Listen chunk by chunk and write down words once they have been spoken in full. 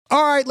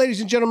All right, ladies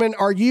and gentlemen,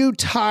 are you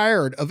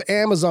tired of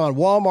Amazon,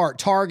 Walmart,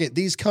 Target,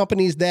 these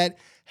companies that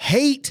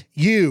hate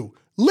you?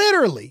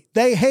 Literally,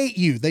 they hate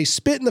you. They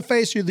spit in the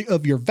face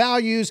of your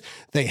values.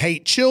 They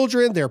hate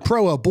children. They're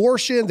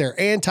pro-abortion. They're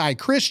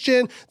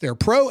anti-Christian. They're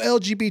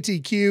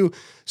pro-LGBTQ.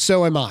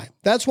 So am I.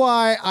 That's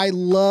why I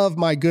love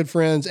my good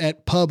friends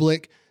at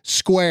Public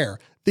Square,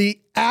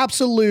 the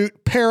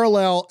absolute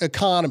parallel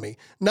economy.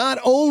 Not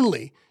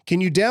only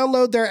can you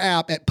download their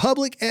app at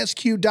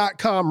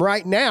publicsq.com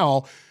right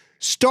now,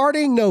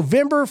 starting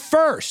November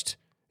 1st,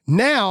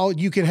 now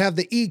you can have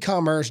the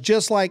e-commerce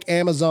just like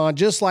Amazon,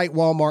 just like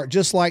Walmart,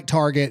 just like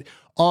Target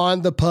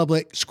on the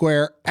Public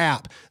Square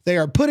app. They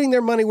are putting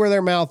their money where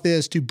their mouth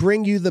is to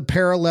bring you the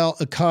parallel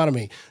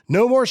economy.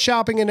 No more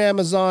shopping at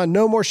Amazon,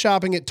 no more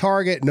shopping at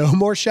Target, no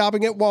more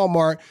shopping at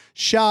Walmart.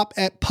 Shop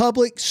at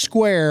Public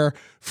Square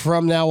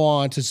from now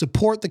on to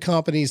support the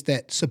companies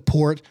that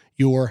support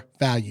your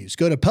values.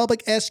 Go to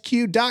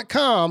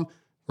publicsq.com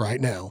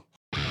right now.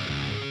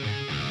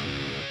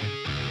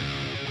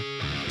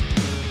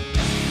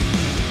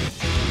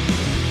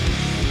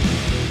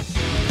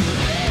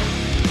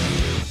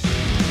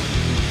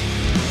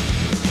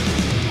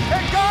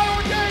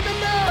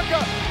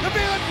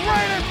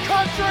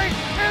 Country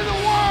in the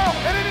world,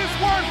 and it is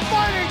worth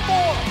fighting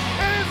for.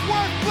 It is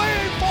worth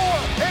bleeding for,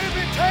 and if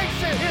it takes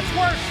it, it's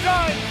worth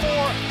dying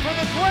for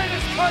the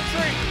greatest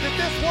country that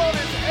this world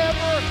has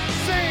ever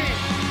seen.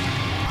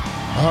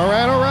 All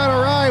right.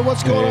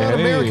 What's going on,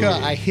 America?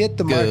 I hit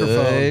the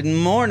microphone. Good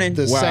morning.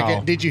 The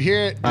second, did you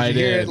hear it? Did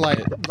you hear it? Like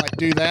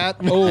do that?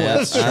 Oh,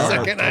 that's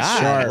sharp.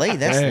 Golly,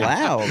 that's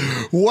loud.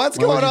 What's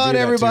going on,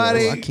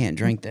 everybody? I can't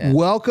drink that.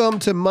 Welcome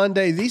to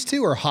Monday. These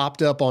two are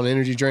hopped up on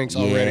energy drinks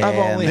already. Yeah, I've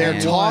only They're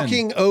had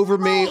talking over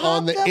me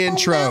on the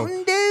intro.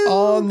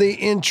 On the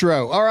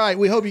intro. All right.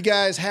 We hope you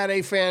guys had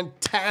a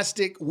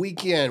fantastic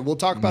weekend. We'll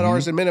talk about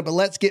ours in a minute, but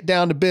let's get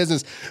down to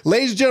business.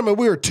 Ladies and gentlemen,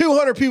 we are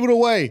 200 people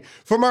away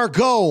from our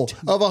goal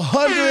of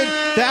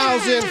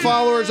 100,000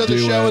 followers of the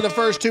show in the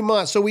first 2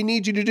 months. So we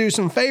need you to do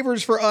some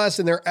favors for us,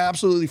 and they're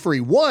absolutely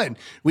free. One,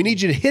 we need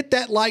you to hit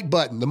that like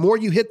button. The more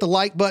you hit the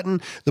like button,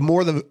 the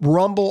more the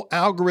Rumble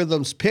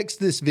algorithms picks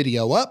this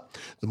video up,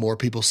 the more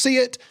people see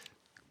it,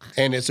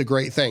 and it's a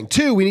great thing.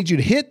 Two, we need you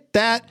to hit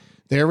that.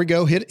 There we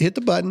go. Hit the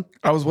button.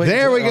 I was waiting.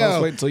 There we go. I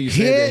was waiting until you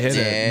said hit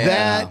it.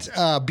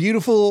 That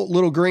beautiful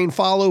little green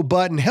follow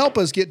button. Help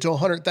us get to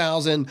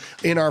 100,000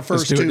 in our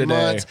first 2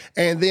 months.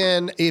 And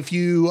then if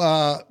you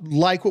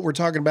like what we're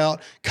talking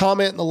about,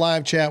 comment in the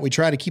live chat. We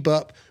try to keep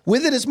up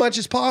with it as much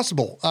as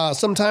possible.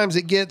 Sometimes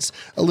it gets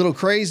a little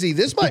crazy.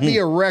 This might be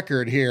a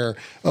record here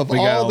of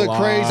all the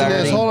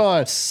craziness. Hold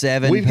on.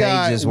 7 We've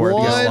pages got worth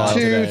of 1, 2,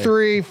 today.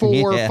 3,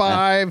 4, Yeah.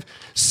 5,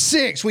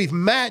 6. We've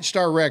matched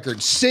our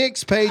record.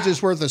 6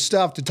 pages worth of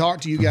stuff to talk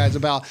to you guys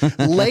about.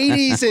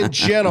 Ladies and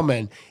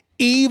gentlemen,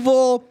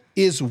 evil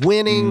is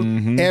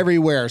winning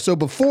everywhere. So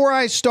before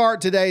I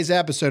start today's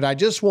episode, I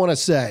just want to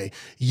say,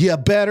 you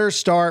better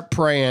start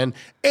praying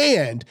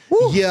and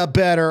you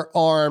better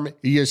arm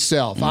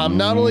yourself. I'm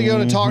not only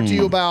going to talk to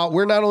you about,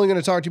 we're not only going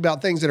to talk to you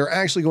about things that are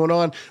actually going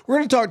on, we're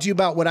going to talk to you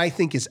about what I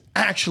think is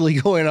actually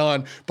going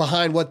on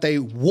behind what they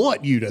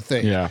want you to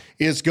think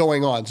is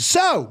going on.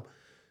 So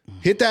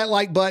hit that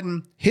like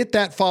button, hit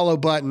that follow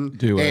button,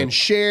 and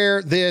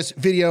share this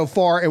video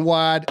far and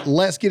wide.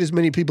 Let's get as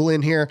many people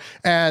in here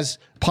as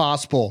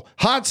possible.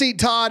 Hot Seat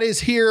Todd is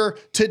here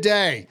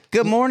today.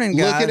 Good morning,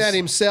 guys. Looking at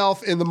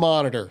himself in the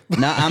monitor.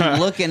 No, I'm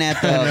looking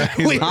at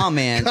the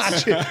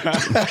comments,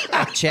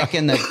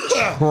 checking the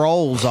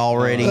trolls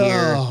already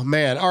here. Oh,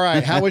 man. All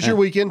right. How was your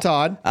weekend,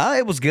 Todd?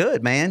 It was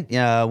good, man.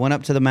 Went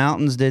up to the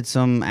mountains, did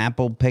some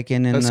apple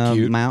picking in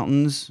the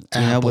mountains,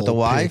 with the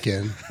wife.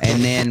 Picking.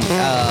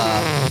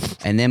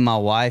 And then my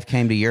wife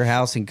came to your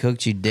house and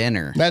cooked you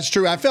dinner. That's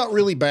true. I felt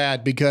really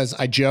bad because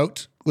I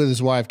joked with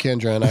his wife,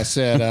 Kendra, and I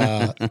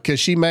said, because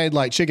she made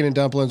like chicken and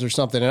dumplings or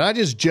something, and I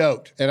just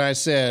joked, and I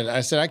said,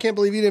 I can't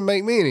believe you didn't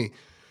make me any.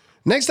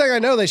 Next thing I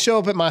know, they show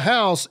up at my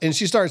house, and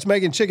she starts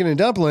making chicken and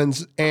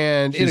dumplings,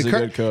 and She's a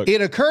good cook.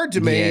 It occurred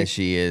to me. Yeah,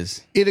 she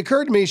is. It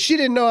occurred to me she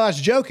didn't know I was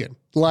joking.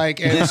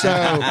 And so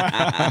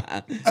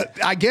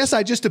I guess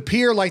I just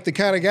appear like the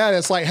kind of guy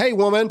that's like, hey,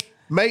 woman,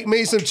 make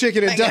me some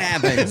chicken and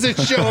dumplings and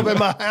show up at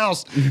my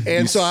house.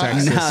 And so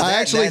I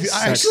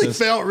actually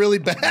felt really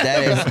bad.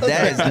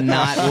 That is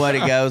not what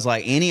it goes.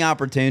 Like any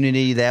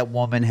opportunity that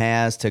woman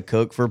has to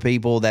cook for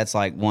people, that's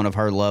like one of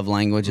her love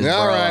languages.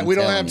 All bro, right, we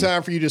don't have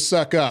time for you to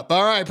suck up.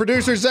 All right,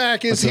 producer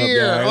Zach is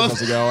here. How's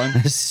it going?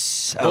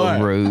 So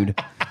rude.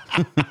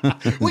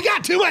 We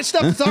got too much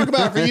stuff to talk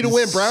about for you to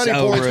win brownie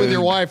points with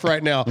your wife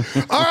right now.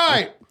 All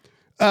right,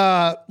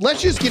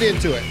 let's just get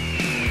into it.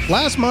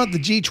 Last month, the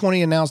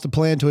G20 announced a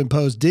plan to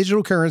impose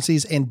digital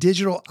currencies and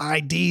digital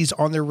IDs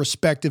on their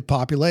respective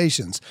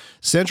populations.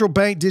 Central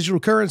bank digital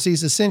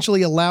currencies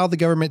essentially allow the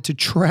government to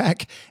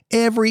track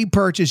every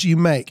purchase you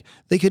make.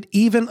 They could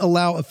even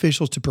allow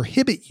officials to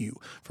prohibit you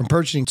from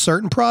purchasing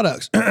certain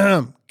products,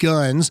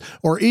 guns,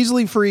 or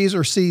easily freeze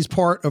or seize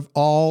part of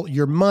all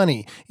your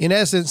money. In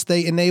essence,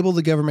 they enable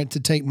the government to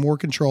take more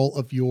control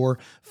of your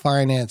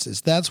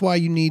finances. That's why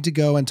you need to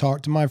go and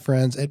talk to my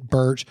friends at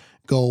Birch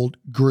Gold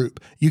Group.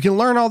 You can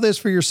learn all this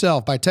for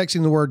yourself by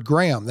texting the word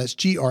Graham, that's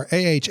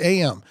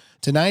Graham,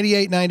 to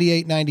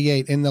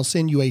 989898, and they'll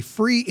send you a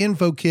free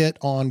info kit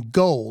on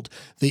gold.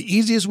 The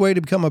easiest way to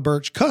become a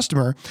Birch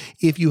customer,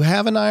 if you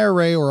have an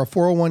IRA or a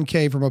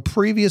 401k from a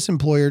previous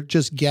employer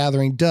just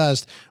gathering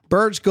dust,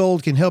 Birch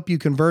Gold can help you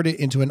convert it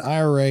into an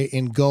IRA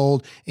in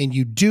gold, and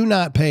you do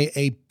not pay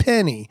a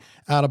penny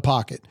out of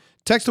pocket.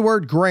 Text the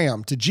word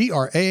Graham to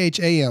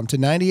Graham to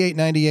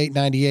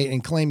 989898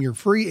 and claim your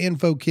free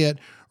info kit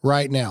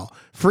right now.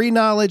 Free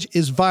knowledge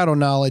is vital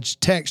knowledge.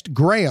 Text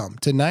Graham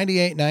to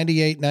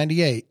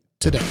 989898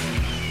 today.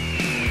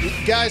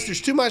 Guys,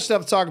 there's too much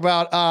stuff to talk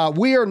about.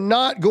 We are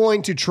not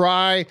going to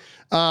try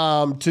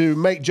to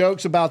make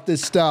jokes about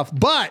this stuff,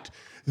 but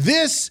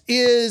this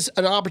is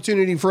an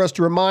opportunity for us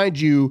to remind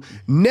you,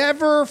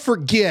 never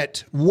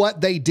forget what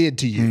they did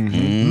to you.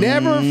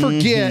 Never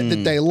forget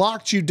that they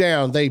locked you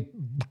down. They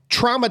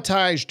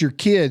traumatized your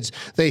kids.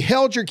 They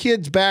held your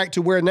kids back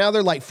to where now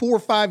they're like 4 or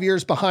 5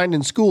 years behind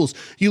in schools.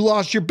 You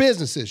lost your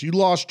businesses. You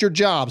lost your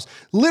jobs.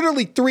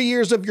 Literally 3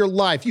 years of your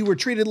life. You were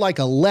treated like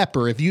a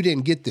leper if you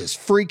didn't get this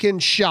freaking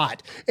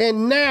shot.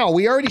 And now,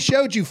 we already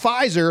showed you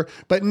Pfizer,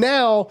 but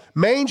now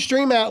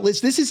mainstream outlets,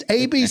 this is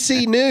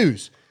ABC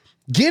News,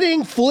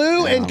 getting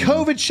flu and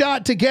COVID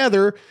shot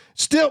together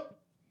still.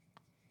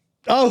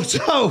 Oh,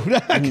 so,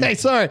 okay,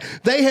 sorry.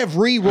 They have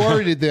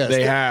reworded this.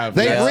 They have.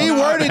 They Yeah.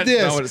 reworded That's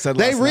this. not what it said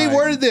They last night.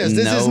 reworded this.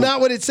 This is No.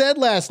 not what it said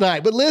last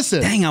night. But listen.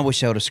 Dang, I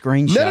wish I would have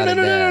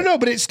screenshot No,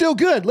 but it's still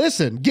good.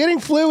 Listen, getting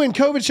flu and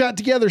COVID shot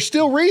together is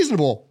still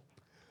reasonable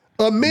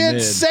amid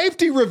Mid.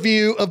 safety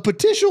review of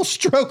potential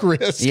stroke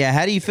risk. Yeah,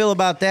 how do you feel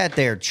about that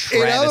there,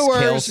 Travis In other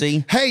words,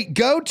 Kelsey? hey,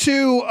 go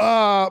to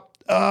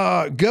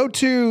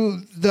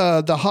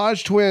the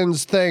Hodge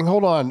twins thing.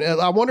 Hold on.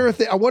 I wonder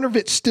if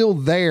it's still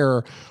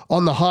there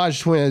on the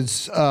Hodge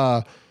twins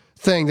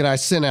thing that I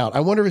sent out.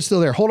 I wonder if it's still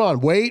there. Hold on.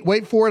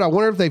 Wait for it. I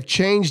wonder if they've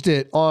changed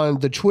it on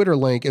the Twitter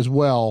link as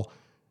well.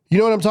 You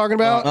know what I'm talking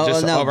about? Oh,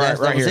 Just- no, oh, right- that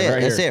right was here, it.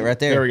 right That's here. it right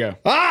there. There we go.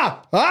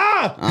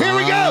 Here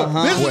we go.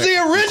 This is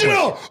the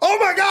original. Oh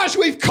my gosh,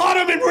 we've caught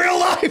them in real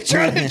life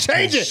trying to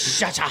change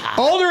it.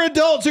 Older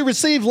adults who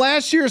received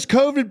last year's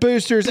COVID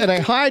boosters and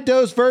a high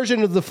dose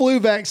version of the flu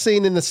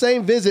vaccine in the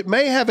same visit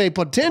may have a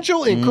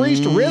potential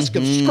increased risk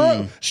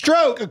of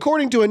stroke,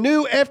 according to a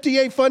new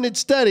FDA funded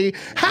study.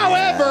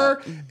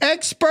 However,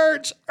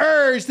 experts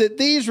urge that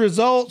these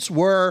results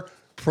were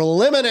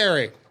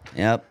preliminary.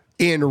 Yep.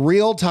 In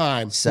real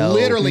time. So-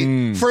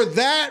 literally, for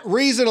that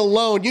reason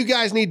alone, you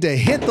guys need to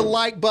hit the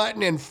like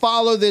button and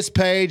follow this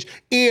page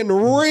in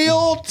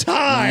real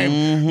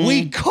time.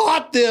 We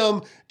caught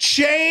them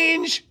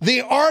change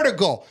the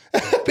article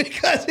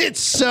because it's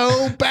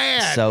so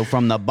bad. So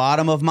from the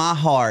bottom of my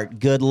heart,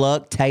 good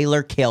luck,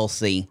 Taylor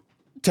Kelsey.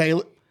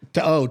 Taylor.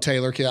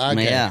 Taylor. Okay,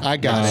 Yeah. I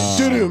got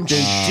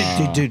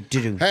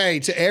it. Hey,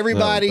 to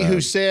everybody That who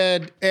was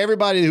said,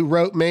 everybody who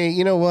wrote me,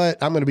 you know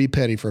what? I'm going to be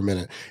petty for a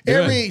minute.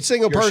 Every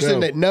single Your person show.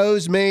 that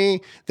knows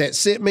me, that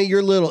sent me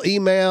your little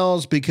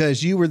emails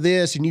because you were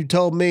this and you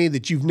told me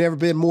that you've never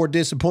been more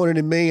disappointed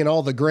in me and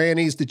all the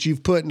grannies that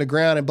you've put in the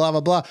ground and blah,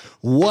 blah, blah.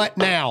 What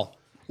now?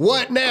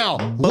 What now?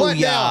 What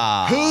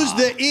now? Booyah. Who's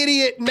the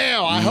idiot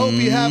now? I hope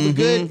you have a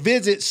good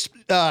visit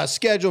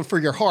scheduled for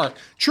your heart.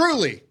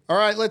 Truly. All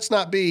right, let's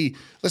not be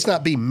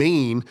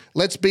mean.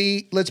 Let's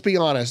be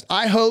honest.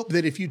 I hope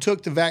that if you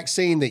took the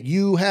vaccine that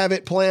you have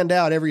it planned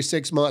out every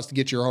 6 months to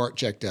get your heart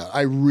checked out.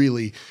 I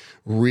really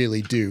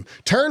do.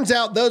 Turns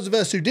out those of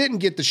us who didn't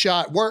get the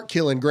shot weren't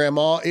killing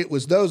grandma. It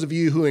was those of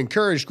you who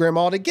encouraged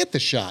grandma to get the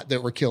shot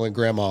that were killing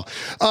grandma.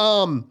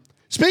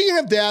 Speaking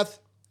of death,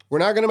 we're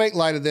not going to make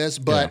light of this,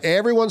 but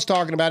everyone's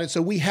talking about it,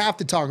 so we have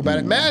to talk about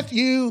it.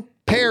 Matthew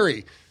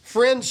Perry,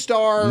 Friend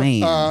star,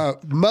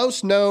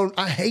 most known.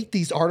 I hate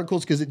these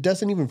articles because it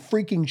doesn't even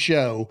freaking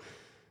show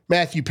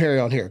Matthew Perry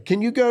on here.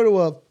 Can you go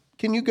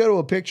to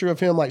a picture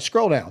of him? Like,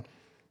 scroll down.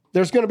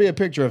 There's going to be a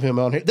picture of him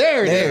on here.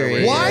 There it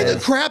is. Why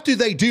the crap do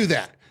they do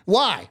that?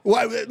 Why?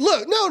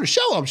 Look, no,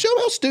 show them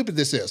how stupid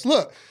this is.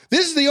 Look,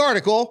 this is the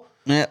article.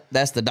 Yep,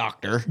 that's the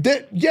doctor.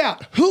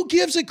 Who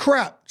gives a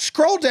crap?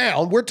 Scroll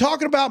down. We're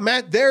talking about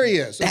Matt. There he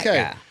is. That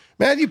Okay. guy.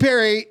 Matthew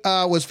Perry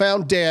was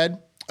found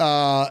dead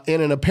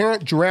in an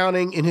apparent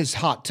drowning in his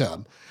hot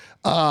tub.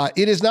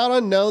 It is not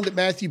unknown that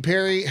Matthew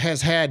Perry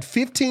has had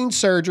 15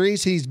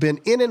 surgeries. He's been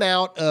in and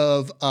out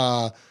of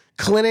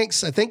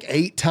clinics, I think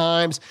 8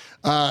 times.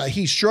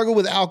 He struggled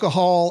with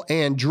alcohol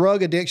and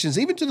drug addictions,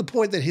 even to the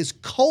point that his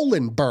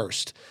colon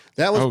burst.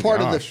 That was part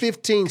of the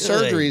 15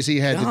 surgeries he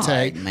had to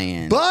take.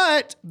 Man.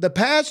 But the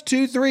past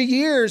 2-3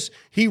 years,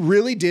 he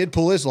really did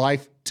pull his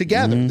life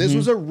together. This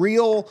was a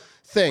real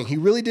thing. He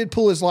really did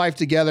pull his life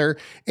together,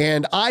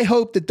 and I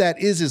hope that that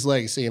is his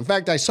legacy. In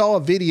fact, I saw a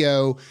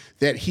video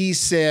that he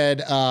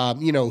said,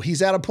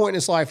 he's at a point in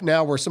his life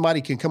now where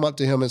somebody can come up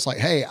to him and it's like,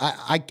 hey,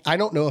 I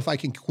don't know if I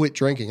can quit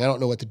drinking. I don't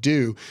know what to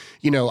do.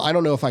 I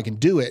don't know if I can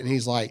do it. And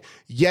he's like,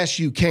 yes,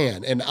 you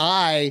can. And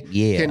I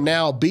can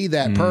now be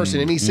that person.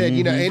 And he said,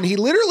 and he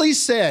literally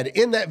said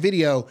in that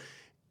video,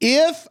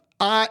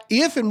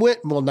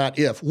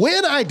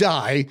 when I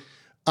die,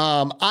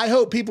 I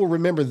hope people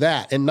remember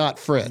that and not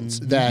friends,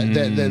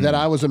 that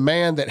I was a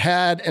man that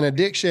had an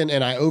addiction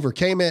and I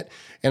overcame it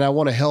and I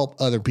want to help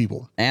other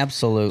people.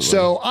 Absolutely.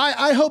 So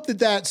I hope that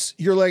that's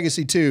your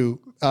legacy too,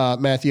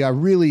 Matthew. I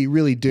really,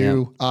 really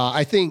do. Yeah.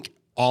 I think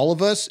all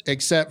of us,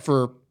 except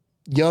for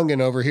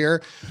Youngin over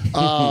here,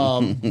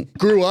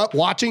 grew up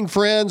watching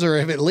Friends or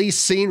have at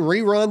least seen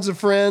reruns of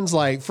Friends.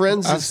 Like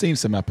Friends, I've seen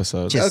some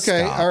episodes.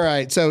 All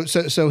right.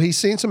 So he's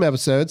seen some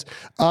episodes.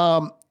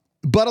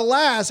 But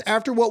alas,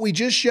 after what we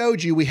just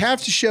showed you, we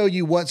have to show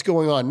you what's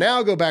going on.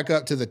 Now go back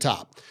up to the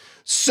top.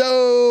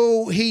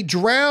 So he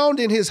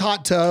drowned in his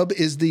hot tub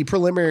is the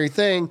preliminary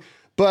thing,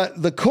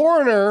 but the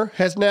coroner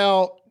has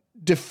now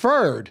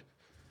deferred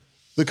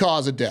the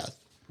cause of death.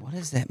 What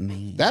does that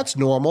mean? That's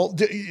normal.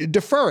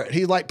 Defer it.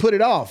 He put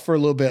it off for a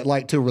little bit,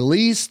 like to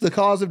release the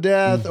cause of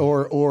death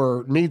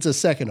or needs a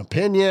second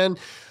opinion.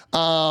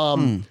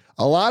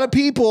 A lot of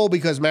people,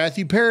 because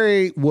Matthew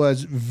Perry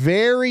was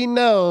very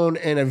known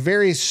and a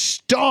very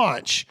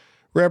staunch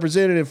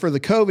representative for the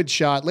COVID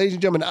shot. Ladies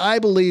and gentlemen, I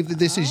believe that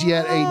this is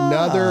yet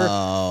another,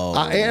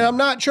 and I'm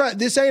not trying,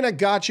 this ain't a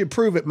gotcha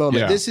prove it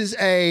moment.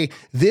 Yeah.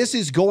 This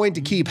is going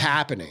to keep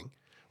happening.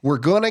 We're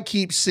going to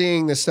keep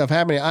seeing this stuff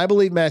happening. I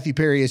believe Matthew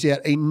Perry is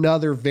yet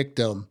another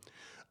victim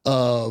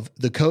of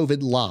the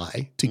COVID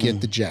lie to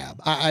get the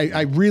jab.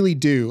 I really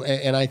do.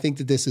 And I think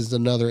that this is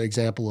another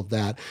example of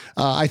that.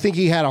 I think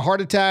he had a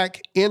heart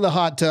attack in the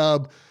hot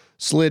tub,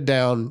 slid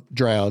down,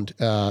 drowned.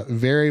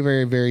 Very,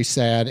 very, very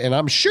sad. And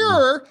I'm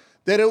sure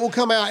that it will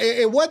come out.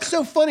 And what's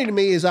so funny to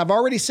me is I've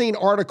already seen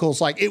articles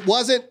like it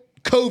wasn't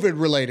COVID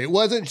related. It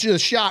wasn't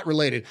just shot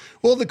related.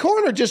 Well, the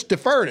coroner just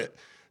deferred it.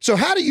 So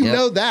how do you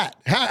know that?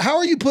 How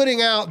are you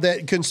putting out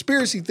that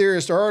conspiracy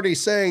theorists are already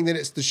saying that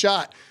it's the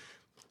shot?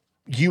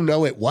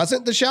 It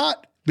wasn't the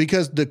shot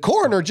because the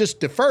coroner just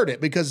deferred it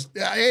because,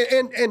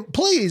 and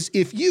please,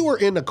 if you were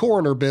in the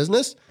coroner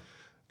business,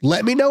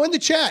 let me know in the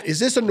chat. Is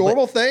this a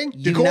normal thing?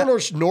 Do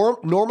coroners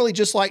normally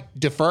just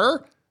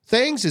defer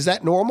things? Is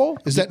that normal?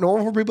 Is that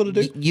normal for people to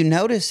do? You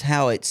notice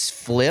how it's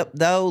flipped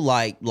though?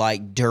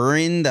 Like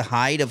during the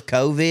height of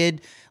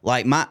COVID,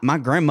 like my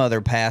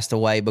grandmother passed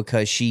away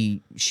because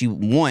she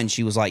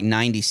was like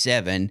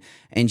 97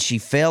 and she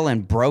fell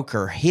and broke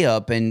her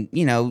hip. And,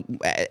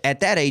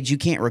 at that age, you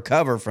can't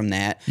recover from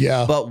that.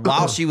 Yeah. But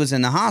while she was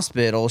in the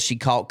hospital, she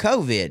caught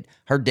COVID.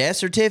 Her death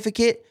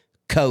certificate,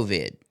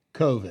 COVID.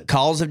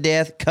 Cause of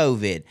death,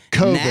 COVID.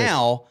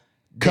 Now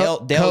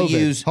they'll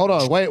use. Hold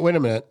on. Wait a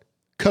minute.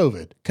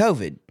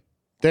 COVID.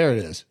 There it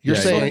is. You're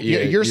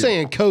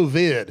saying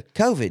COVID.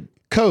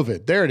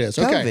 COVID. There it is.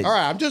 Okay. COVID. All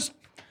right.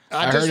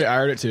 I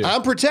heard it too.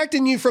 I'm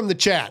protecting you from the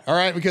chat, all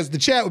right? Because the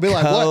chat would be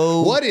like,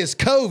 what is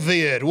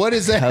COVID? What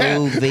is that?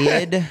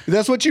 COVID.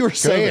 That's what you were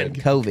saying.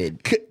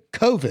 COVID.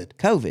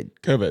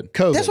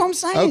 COVID. That's what I'm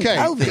saying. Okay.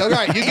 COVID. All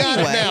right. You got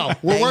it now.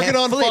 We're working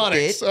on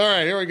phonics. All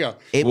right. Here we go.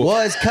 It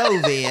was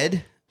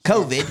COVID.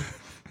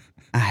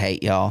 I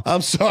hate y'all.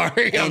 I'm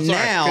sorry.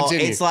 Now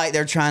Continue. it's like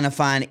they're trying to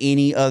find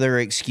any other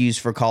excuse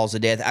for cause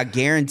of death. I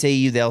guarantee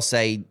you they'll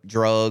say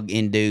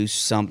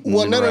drug-induced something.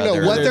 Well, no.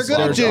 What they're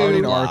going to do... There's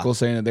an article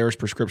saying that there was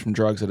prescription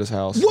drugs at his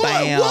house.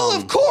 Well,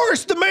 of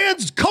course. The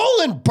man's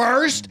colon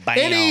burst,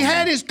 and he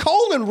had his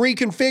colon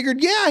reconfigured.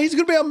 Yeah, he's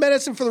going to be on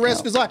medicine for the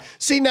rest of his life.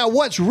 See, now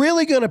what's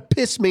really going to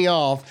piss me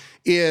off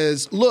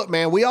is, look,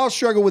 man, we all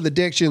struggle with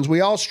addictions. We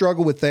all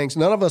struggle with things.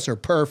 None of us are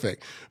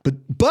perfect.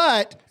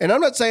 But, and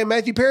I'm not saying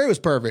Matthew Perry was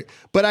perfect,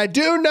 but I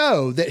do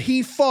know that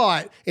he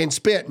fought and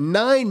spent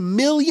 $9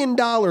 million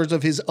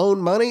of his own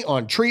money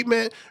on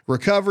treatment,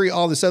 recovery,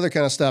 all this other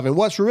kind of stuff. And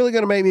what's really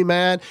going to make me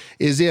mad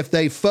is if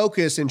they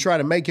focus and try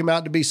to make him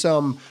out to be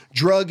some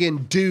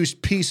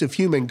drug-induced piece of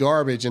human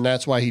garbage, and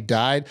that's why he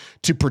died,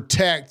 to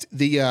protect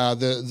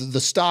the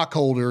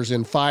stockholders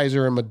in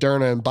Pfizer and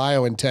Moderna and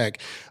BioNTech.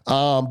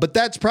 But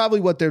that's probably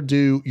what they'll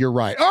do. You're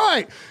right. All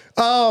right.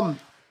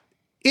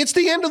 It's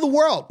the end of the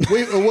world.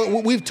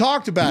 We've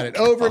talked about it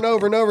over and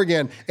over and over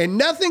again. And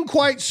nothing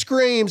quite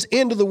screams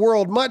end of the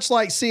world, much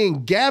like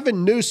seeing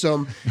Gavin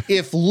Newsom.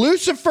 If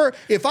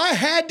I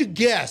had to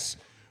guess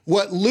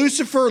what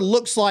Lucifer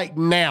looks like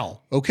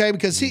now, okay?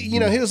 Because he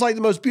was like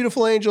the most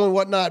beautiful angel and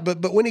whatnot.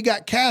 But when he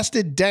got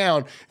casted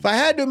down, if I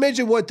had to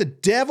imagine what the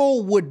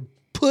devil would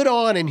put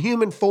on in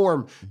human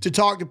form to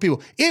talk to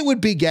people, it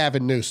would be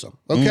Gavin Newsom,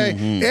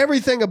 okay?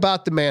 Everything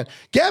about the man.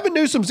 Gavin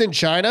Newsom's in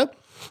China.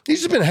 He's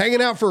just been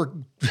hanging out for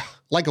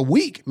like a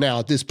week now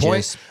at this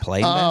point. Just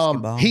playing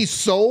basketball. He's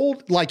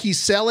sold, like he's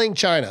selling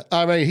China.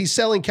 I mean, he's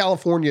selling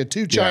California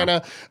to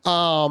China.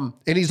 And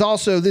he's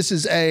also, this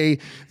is a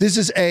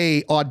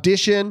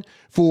audition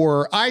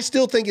for, I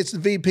still think it's the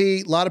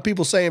VP. A lot of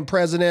people saying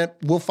president.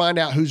 We'll find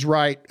out who's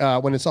right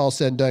when it's all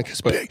said and done,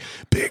 because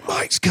Big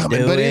Mike's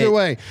coming. But either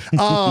way,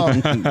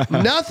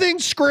 nothing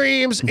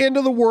screams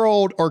into the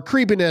world or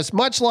creepiness,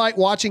 much like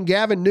watching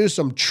Gavin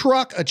Newsom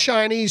truck a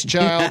Chinese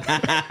child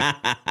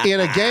in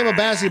a game of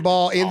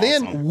basketball and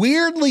then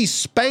weirdly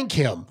spank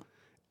him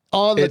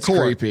on the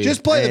court. Creepy.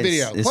 Just play the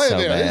video. It's Play so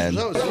the video. bad.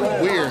 This is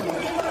so weird.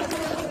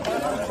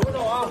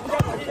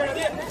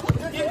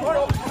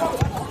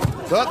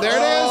 Oh, there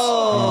it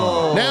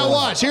is. Now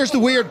watch. Here's the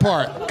weird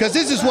part, because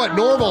this is what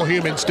normal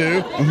humans do.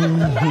 Go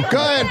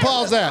ahead and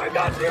pause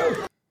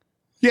that.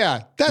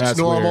 Yeah, that's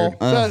normal.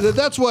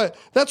 That's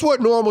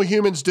what normal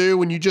humans do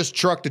when you just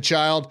trucked a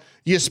child.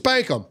 You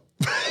spank them.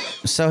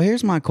 So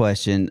here's my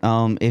question.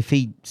 If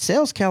he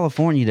sells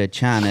California to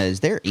China, is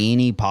there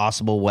any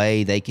possible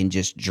way they can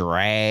just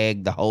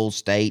drag the whole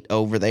state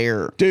over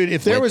there? Dude,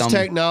 if there with was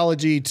them?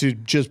 technology to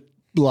just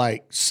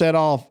like set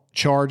off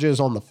charges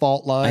on the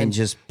fault line And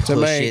just to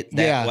push it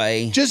that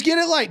way. just get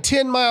it like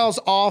 10 miles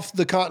off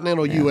the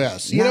continental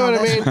U.S. You know what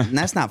I mean?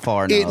 That's not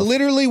far enough. It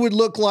literally would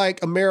look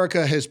like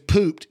America has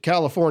pooped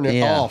California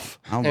Yeah. off,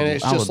 I would- and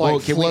it's I just would- like Well,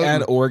 can we floating.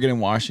 add Oregon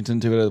and Washington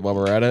to it while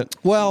we're at it?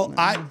 Well,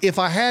 if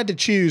I had to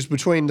choose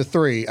between the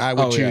three, I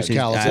would choose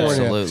California.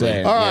 Absolutely.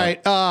 Same. All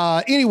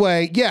right.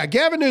 Anyway, yeah,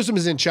 Gavin Newsom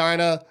is in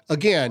China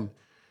again.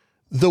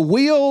 The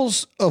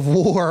wheels of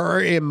war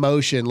are in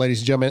motion, ladies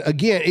and gentlemen.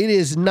 Again, it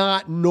is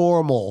not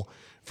normal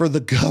for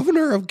the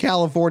governor of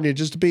California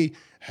just to be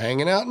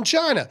hanging out in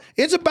China.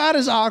 It's about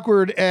as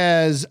awkward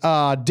as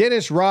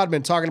Dennis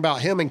Rodman talking about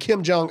him and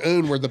Kim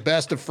Jong-un were the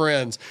best of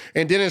friends.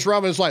 And Dennis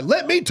Rodman's like,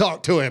 let me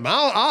talk to him.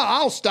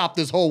 I'll stop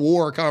this whole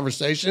war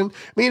conversation.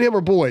 Me and him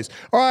are boys.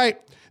 All right.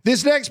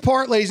 This next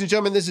part, ladies and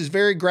gentlemen, this is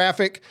very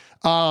graphic.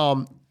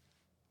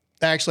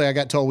 Actually, I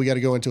got told we got to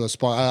go into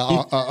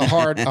a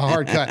hard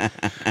cut.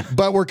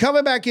 But we're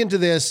coming back into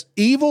this.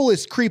 Evil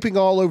is creeping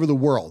all over the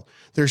world.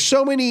 There's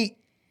so many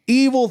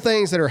evil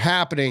things that are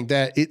happening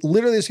that it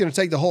literally is going to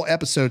take the whole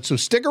episode. So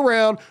stick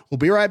around. We'll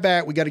be right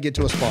back. We got to get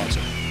to a sponsor.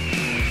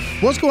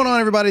 What's going on,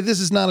 everybody? This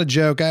is not a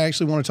joke. I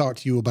actually want to talk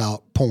to you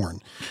about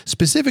porn,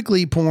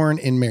 specifically porn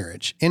in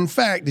marriage. In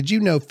fact, did you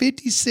know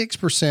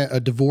 56%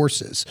 of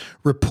divorces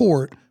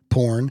report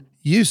porn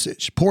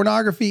usage?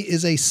 Pornography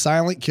is a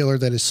silent killer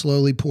that is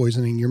slowly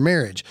poisoning your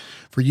marriage.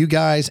 For you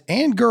guys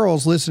and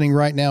girls listening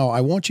right now,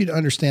 I want you to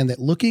understand that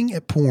looking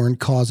at porn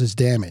causes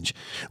damage.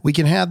 We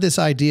can have this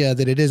idea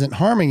that it isn't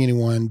harming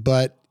anyone,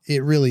 but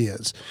it really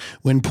is.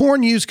 When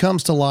porn use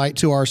comes to light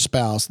to our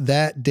spouse,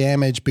 that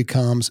damage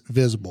becomes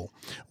visible.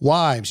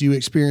 Wives, you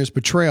experience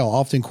betrayal,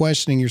 often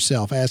questioning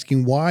yourself,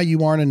 asking why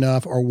you aren't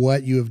enough or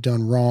what you have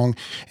done wrong.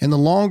 And the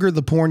longer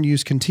the porn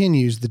use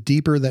continues, the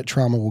deeper that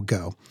trauma will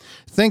go.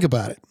 Think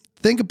about it.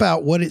 Think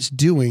about what it's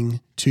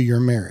doing to your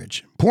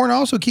marriage. Porn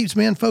also keeps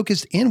men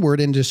focused inward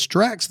and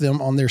distracts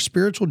them on their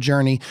spiritual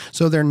journey,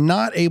 so they're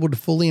not able to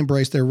fully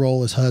embrace their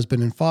role as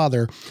husband and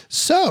father.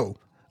 So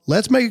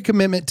let's make a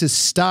commitment to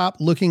stop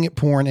looking at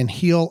porn and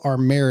heal our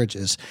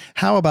marriages.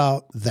 How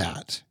about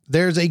that?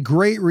 There's a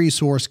great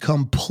resource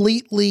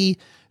completely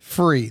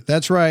free.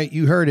 That's right.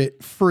 You heard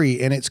it,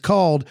 free. And it's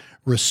called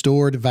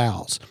Restored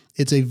Vows.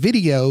 It's a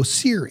video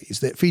series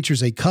that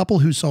features a couple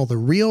who saw the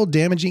real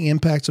damaging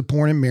impacts of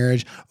porn in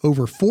marriage.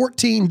 Over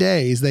 14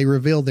 days, they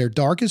reveal their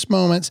darkest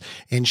moments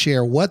and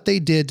share what they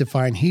did to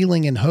find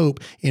healing and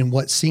hope in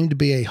what seemed to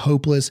be a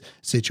hopeless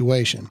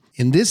situation.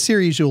 In this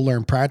series, you'll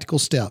learn practical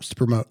steps to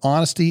promote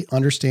honesty,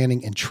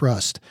 understanding, and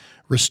trust.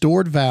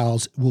 Restored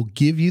Vows will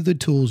give you the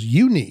tools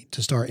you need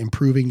to start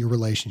improving your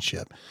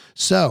relationship.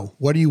 So,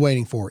 what are you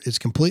waiting for? It's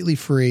completely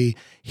free.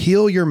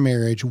 Heal your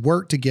marriage,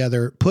 work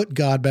together, put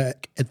God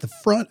back at the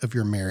front of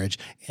your marriage,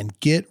 and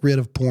get rid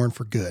of porn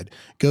for good.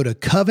 Go to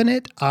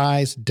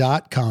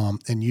covenanteyes.com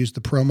and use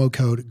the promo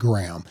code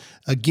Graham.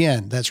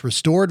 Again, that's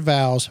Restored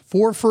Vows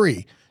for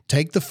free.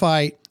 Take the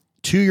fight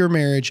to your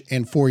marriage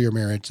and for your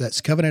marriage.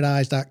 That's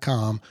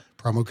covenanteyes.com,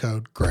 promo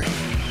code Graham.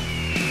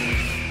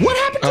 What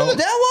happened to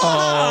the...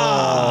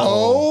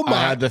 Oh, I my...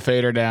 had to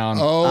fade her down.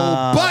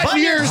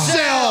 button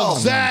yourself,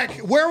 Zach.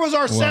 Where was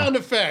our sound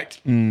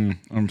effect?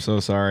 I'm so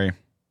sorry.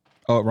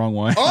 Oh, wrong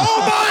one. Oh,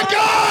 my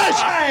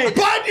gosh!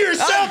 Button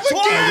yourself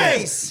again!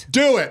 Twice.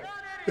 Do it.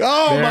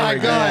 Oh, There my we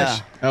go.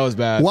 gosh. That was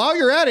bad. While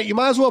you're at it, you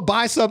might as well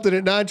buy something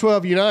at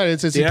 912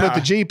 United since he put Yeah.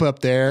 the Jeep up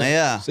there.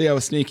 Yeah. See, I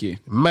was sneaky.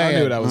 Man, I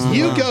knew what I was doing.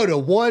 you go to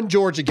one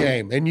Georgia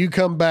game and you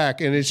come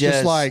back and it's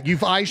just like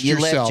you've iced You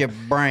yourself. left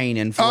your brain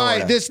in All Florida.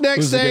 right, this next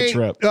was a good thing,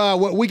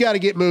 trip. we got to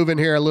get moving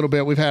here a little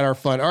bit. We've had our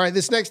fun. All right,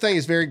 this next thing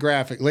is very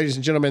graphic, ladies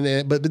and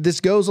gentlemen, but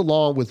this goes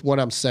along with what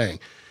I'm saying.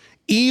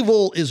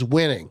 Evil is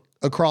winning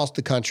across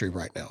the country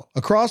right now.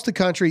 Across the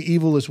country,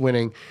 evil is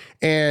winning.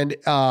 And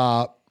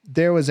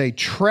there was a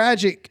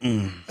tragic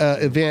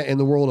event in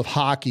the world of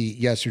hockey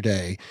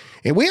yesterday,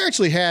 and we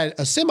actually had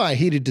a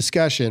semi-heated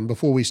discussion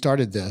before we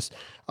started this.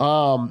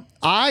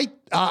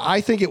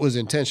 I think it was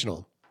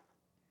intentional.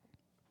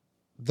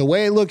 The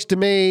way it looks to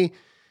me,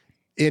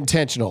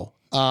 intentional.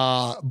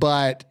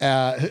 But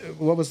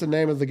what was the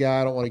name of the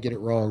guy? I don't want to get it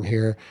wrong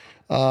here.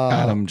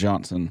 Adam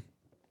Johnson.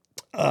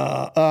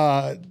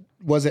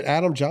 Was it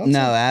Adam Johnson? No,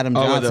 Adam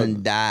Johnson the-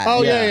 died.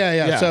 Oh,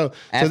 yeah. So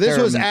this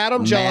After was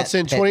Adam Matt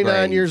Johnson, 29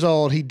 Petgrave. years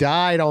old. He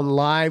died on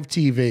live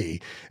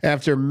TV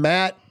after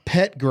Matt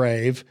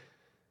Petgrave,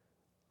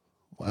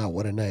 wow,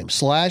 what a name,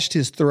 slashed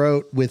his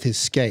throat with his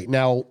skate.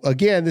 Now,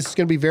 again, this is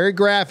going to be very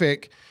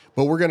graphic,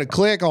 but we're going to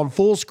click on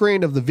full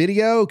screen of the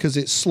video because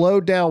it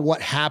slowed down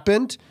what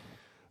happened.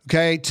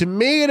 Okay, to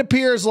me, it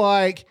appears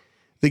like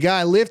the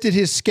guy lifted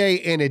his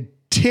skate and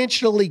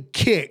intentionally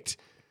kicked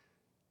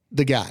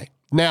the guy.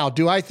 Now,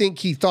 do I think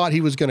he thought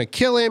he was going to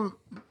kill him?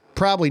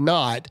 Probably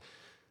not,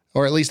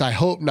 or at least I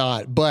hope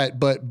not.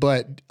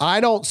 But I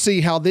don't see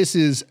how this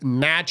is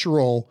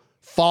natural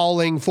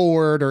falling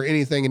forward or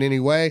anything in any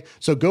way.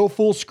 So go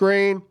full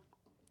screen.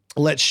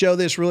 Let's show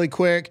this really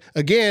quick.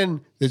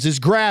 Again, this is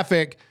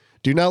graphic.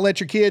 Do not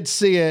let your kids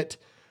see it.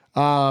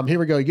 Here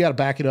we go. You got to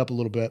back it up a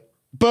little bit.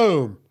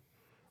 Boom.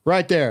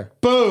 Right there.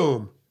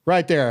 Boom.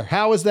 Right there.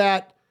 How is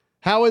that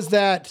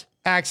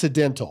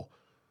accidental?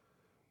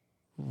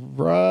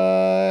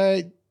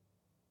 Right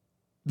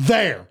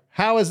there.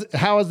 How is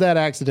that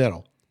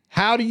accidental?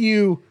 How do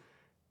you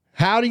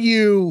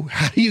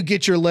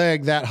get your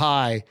leg that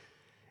high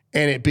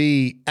and it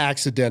be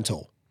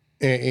accidental?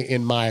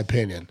 In my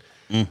opinion,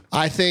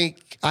 I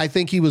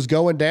think he was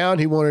going down.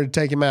 He wanted to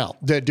take him out.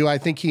 Do I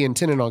think he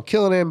intended on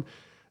killing him?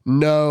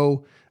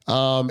 No.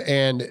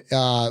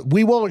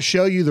 We won't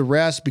show you the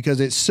rest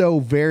because it's so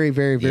very,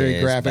 very, very Yeah,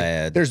 it's graphic.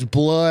 bad. There's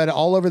blood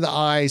all over the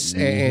ice,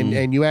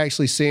 and you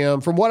actually see him.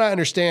 From what I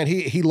understand,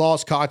 he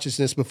lost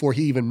consciousness before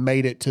he even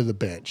made it to the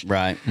bench.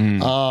 Right. He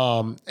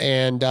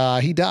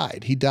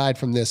died. He died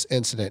from this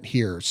incident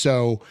here.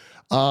 So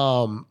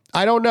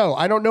I don't know.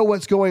 I don't know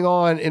what's going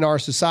on in our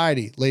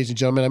society, ladies and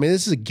gentlemen. I mean,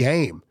 this is a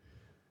game.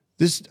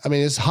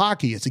 It's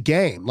hockey. It's a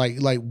game.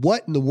 Like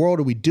what in the world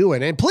are we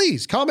doing? And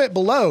please comment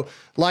below.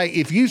 Like,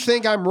 if you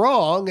think I'm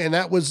wrong and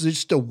that was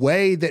just a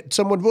way that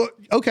someone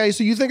okay,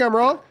 so you think I'm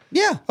wrong?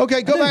 Yeah.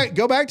 Okay,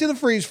 go back to the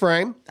freeze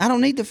frame. I don't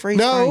need the freeze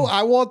No, frame.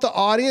 I want the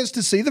audience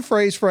to see the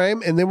freeze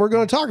frame, and then we're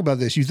going to talk about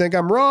this. You think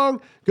I'm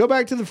wrong? Go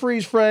back to the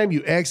freeze frame.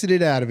 You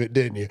exited out of it,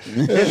 didn't you?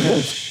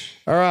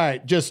 All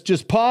right,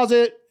 just pause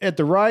it at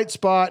the right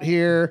spot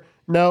here.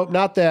 No,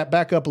 not that.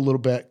 Back up a little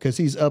bit because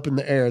he's up in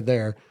the air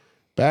there.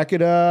 Back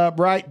it up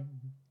right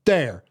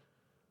there.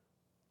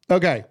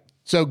 Okay,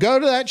 so go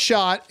to that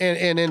shot,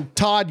 and then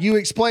Todd, you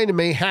explain to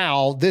me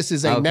how this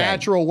is a Okay.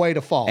 natural way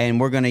to fall. And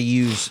we're going to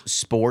use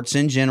sports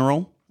in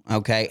general.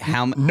 Okay.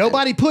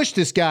 Nobody pushed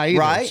this guy either.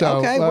 Right. So,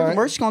 Okay. all right.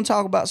 We're just going to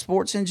talk about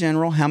sports in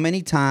general. How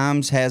many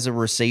times has a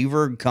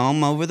receiver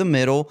come over the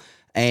middle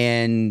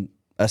and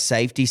a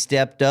safety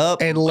stepped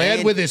up And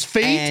led with his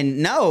feet?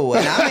 And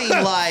I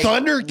mean like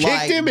Thunder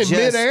kicked him in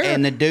midair?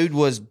 and the dude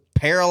was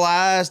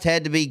paralyzed,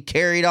 had to be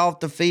carried off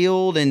the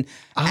field, and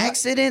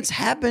accidents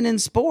happen in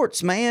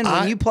sports, man.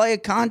 When you play a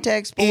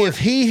contact sport, If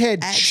he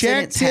had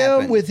accidents checked him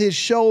happen. with his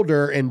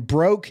shoulder and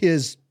broke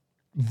his,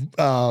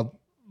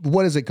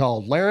 what is it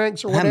called,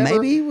 larynx or whatever?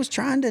 maybe he was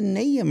trying to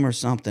knee him or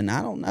something.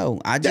 I don't know.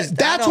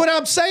 That's what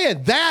I'm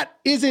saying. That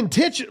is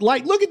intentional.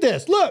 Like, look at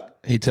this. Look,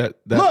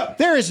 That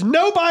there is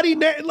nobody.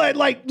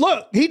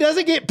 Look, he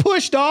doesn't get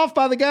pushed off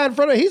by the guy in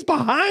front of him. He's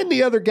behind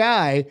the other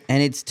guy.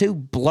 and it's too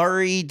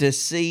blurry to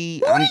see.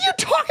 What are you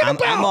talking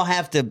about?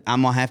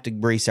 I'm gonna have to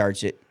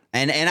research it,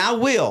 and I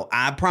will.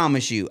 I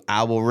promise you,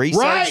 I will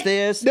research Right?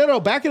 this. No,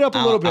 back it up a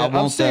little bit.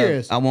 I'm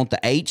serious. I want the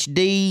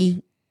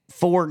HD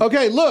for.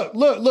 Okay, look.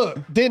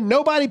 Did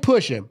nobody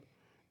push him?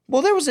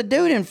 Well, there was a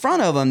dude in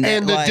front of him, that,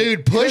 And the like,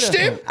 dude pushed coulda-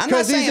 him? I'm not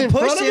 'Cause he's saying in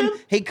front pushed of him. him?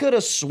 He could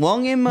have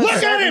swung him. Look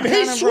at him.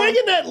 He's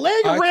swinging that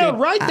leg around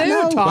right I there,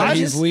 know, Todd. but But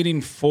he's just-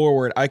 leaning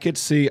forward. I could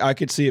see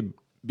it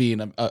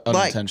being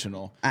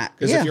unintentional.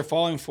 Because yeah. if you're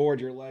falling forward,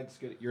 your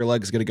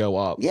leg's gonna go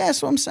up. Yeah,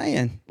 that's what I'm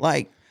saying.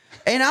 Like,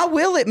 and I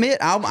will admit,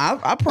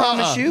 I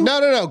promise you. No.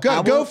 I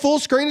Go will- full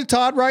screen to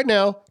Todd right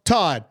now.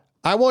 Todd,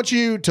 I want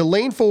you to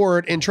lean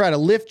forward and try to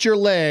lift your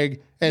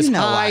leg as You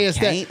know high I as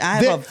can't. that.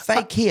 I have a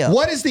fake hip.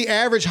 What is the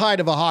average height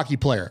of a hockey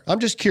player? I'm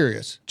just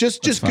curious.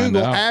 Just find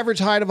Google out. average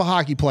height of a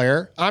hockey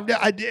player.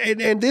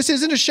 And this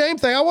isn't a shame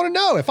thing. I want to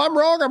know. If I'm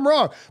wrong, I'm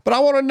wrong. But I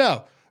want to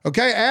know.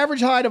 Okay,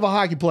 average height of a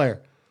hockey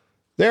player.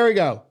 There we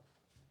go.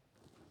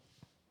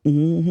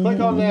 Click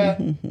on that.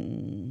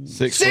 6'1".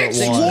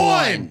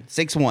 6'1".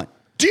 6'1".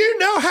 Do you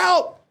know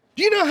how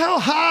Do you know how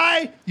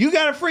high you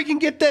got to freaking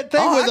get that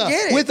thing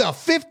with a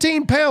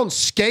 15-pound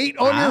skate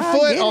on your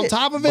foot on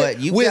top of it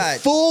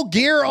with full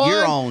gear on?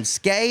 You're on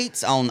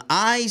skates, on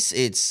ice.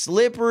 It's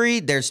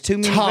slippery. There's too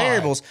many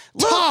variables.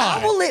 Look,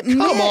 I will admit.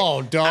 Come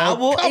on, dog. I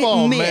will Come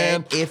on, admit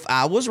man. if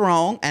I was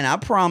wrong, and I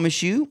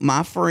promise you,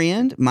 my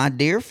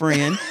dear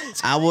friend,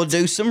 I will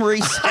do some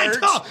research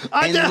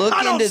and look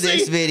into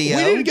this video.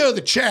 We need to go to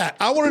the chat.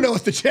 I want to know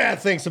what the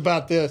chat thinks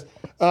about this.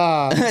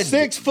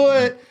 6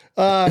 foot.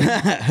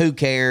 Who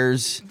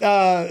cares?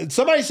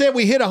 Somebody said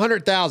we hit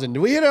 100,000. Did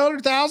we hit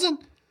 100,000?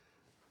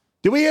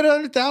 Did we hit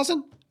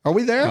 100,000? Are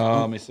we there?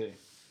 Let me see.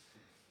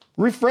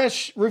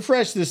 Refresh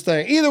this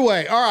thing. Either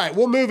way, all right.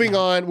 We're moving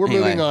on.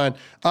 Moving on.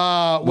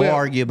 We'll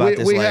argue about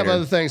this We later. have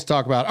other things to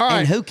talk about. All right.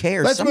 And who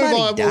cares? Let's Somebody move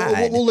on.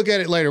 died. We'll look at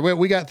it later.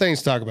 We got things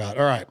to talk about.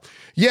 All right.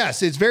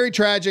 Yes, it's very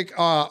tragic.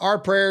 Our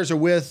prayers are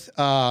with.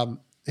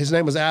 His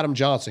name was Adam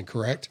Johnson,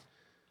 correct?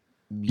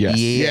 Yes.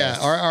 Yes.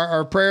 Yeah,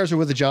 our prayers are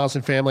with the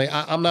Johnson family.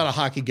 I'm not a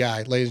hockey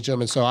guy, ladies and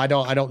gentlemen, so I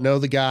don't know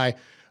the guy,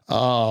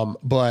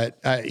 but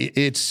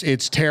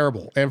it's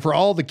terrible. And for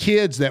all the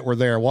kids that were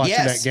there watching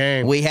that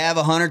game, we have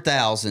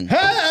 100,000. Hey,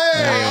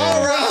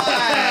 all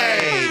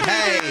right,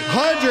 Hey,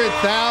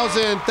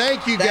 100,000.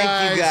 Thank you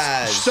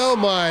guys so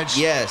much.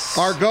 Yes.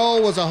 Our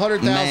goal was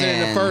 100,000 in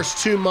the Man. first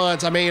 2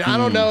 months. I mean, I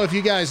don't know if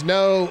you guys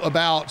know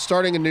about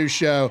starting a new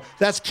show.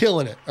 That's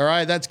killing it. All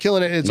right. That's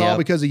killing it. It's all Yep.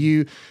 because of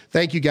you.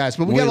 Thank you guys.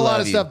 But we got a lot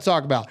love of you. stuff to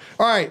talk about.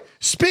 All right.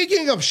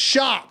 Speaking of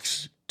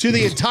shocks to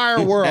the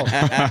entire world.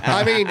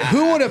 I mean,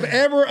 who would have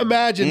ever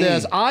imagined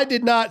this? I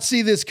did not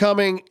see this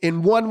coming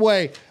in one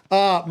way.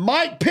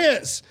 Mike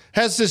Pence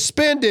has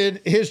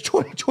suspended his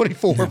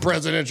 2024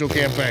 presidential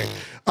campaign.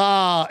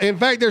 In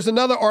fact, there's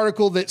another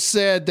article that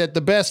said that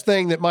the best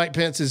thing that Mike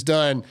Pence has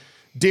done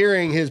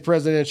during his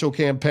presidential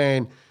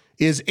campaign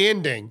is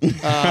ending his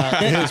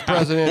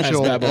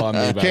presidential That's Babylon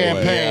Me, by the way.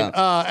 campaign.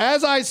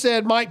 As I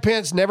said, Mike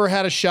Pence never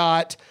had a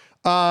shot,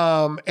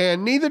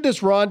 and neither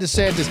does Ron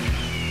DeSantis.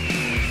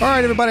 All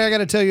right, everybody, I got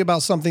to tell you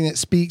about something that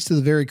speaks to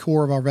the very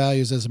core of our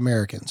values as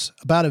Americans,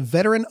 about a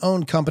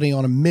veteran-owned company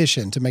on a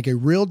mission to make a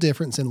real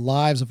difference in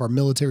lives of our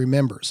military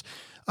members.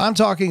 I'm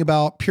talking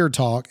about Pure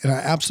Talk, and I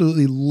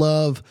absolutely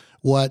love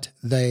what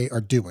they are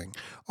doing.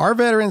 Our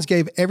veterans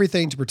gave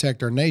everything to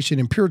protect our nation,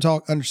 and Pure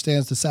Talk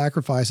understands the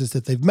sacrifices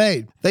that they've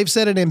made. They've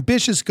set an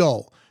ambitious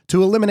goal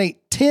to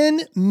eliminate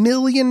 $10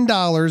 million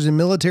in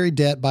military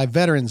debt by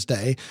Veterans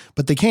Day,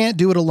 but they can't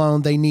do it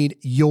alone. They need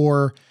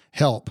your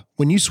help.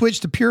 When you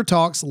switch to Pure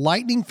Talk's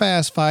lightning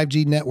fast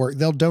 5G network,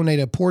 they'll donate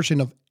a portion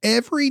of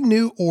every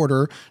new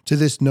order to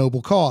this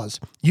noble cause.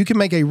 You can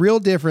make a real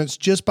difference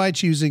just by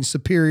choosing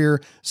superior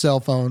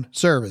cell phone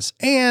service.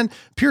 And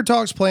Pure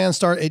Talk's plans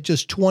start at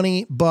just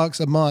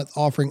 $20 a month,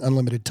 offering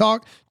unlimited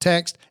talk,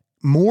 text,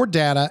 more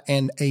data,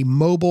 and a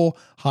mobile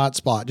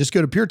hotspot. Just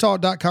go to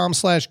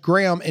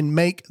puretalk.com/Graham and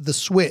make the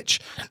switch.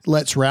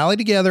 Let's rally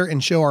together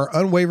and show our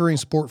unwavering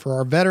support for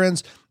our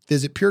veterans.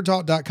 Visit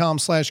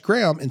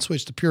puretalk.com/Graham and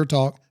switch to Pure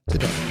Talk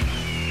today.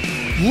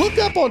 Look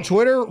up on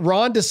Twitter,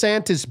 Ron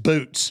DeSantis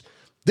boots.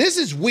 This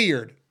is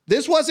weird.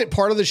 This wasn't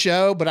part of the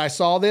show, but I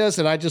saw this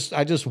and I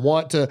just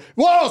want to,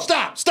 whoa,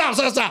 stop.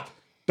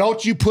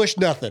 Don't you push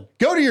nothing.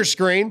 Go to your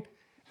screen.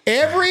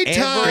 Every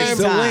time,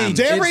 show them.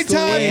 Every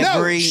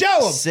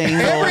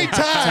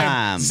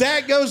time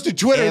Zach goes to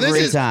Twitter,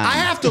 I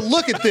have to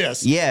look at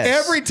this.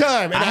 Yes. Every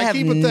time. And I have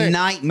keep a thing.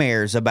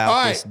 nightmares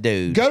about this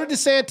dude. Go to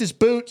DeSantis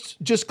Boots.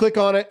 Just click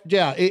on it.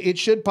 Yeah, it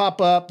should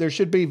pop up. There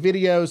should be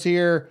videos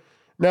here.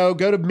 No,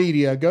 go to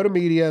media.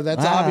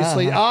 That's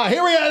obviously. Here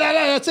we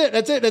are. That's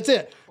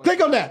it.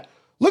 Click on that.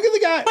 Look at the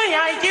guy.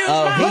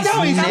 Look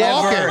how he's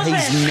walking.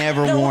 He's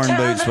never worn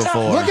boots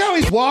before. Look how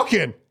he's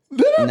walking.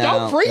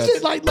 Don't freeze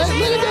it. Like let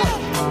it go.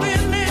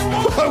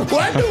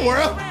 What in the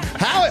world?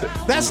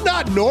 That's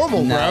not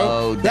normal,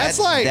 bro. No,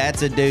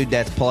 that's a dude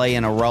that's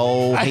playing a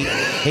role.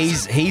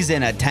 He's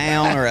in a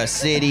town or a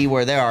city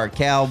where there are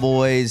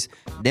cowboys.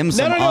 No.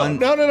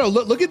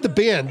 Look at the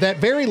bend. That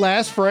very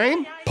last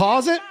frame.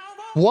 Pause it.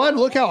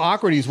 Look how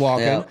awkward he's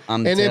walking. Yeah,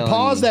 and then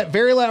pause that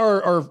very last,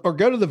 or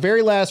go to the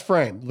very last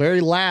frame.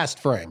 Very last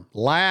frame.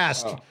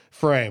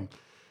 Frame.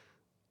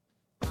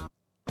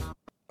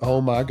 Oh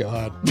my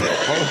God.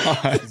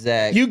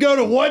 Zach. You go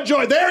to one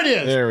joint. There it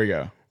is. There we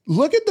go.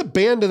 Look at the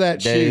bend of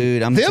that shoe.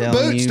 Dude, I'm them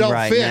telling boots you don't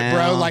right fit,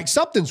 now. bro. Like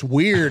something's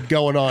weird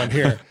going on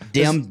here.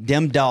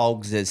 Them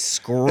dogs is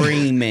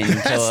screaming.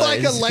 That's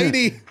like a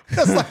lady.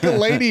 That's like a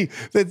lady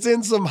that's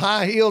in some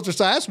high heels or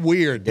something. That's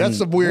weird. That's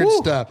some weird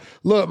stuff.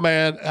 Look,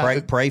 man.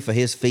 Pray for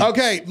his feet.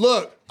 Okay,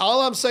 look.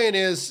 All I'm saying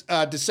is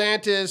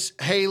DeSantis,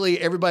 Haley,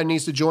 everybody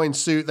needs to join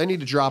suit. They need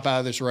to drop out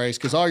of this race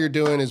because all you're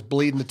doing is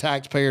bleeding the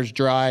taxpayers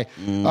dry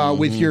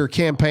with your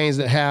campaigns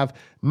that have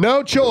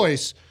no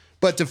choice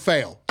but to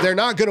fail. They're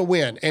not going to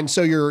win. And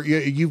so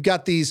you've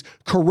got these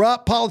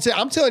corrupt politicians.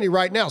 I'm telling you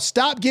right now,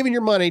 stop giving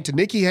your money to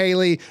Nikki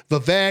Haley,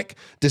 Vivek,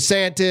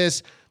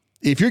 DeSantis.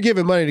 If you're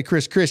giving money to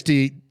Chris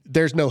Christie,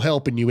 there's no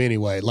helping you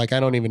anyway. Like, I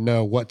don't even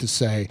know what to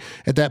say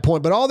at that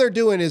point. But all they're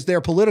doing is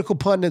their political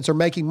pundits are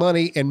making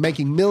money and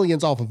making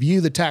millions off of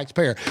you, the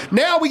taxpayer.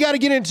 Now we got to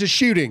get into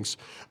shootings.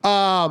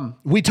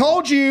 We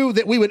told you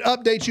that we would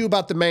update you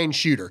about the main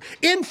shooter.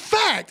 In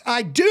fact,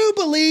 I do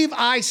believe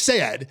I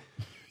said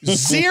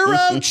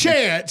 0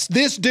 chance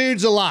this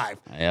dude's alive.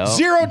 Yep.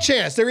 0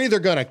 chance. They're either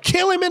going to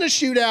kill him in a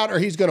shootout or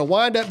he's going to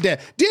wind up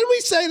dead. Didn't we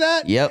say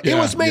that? Yep. It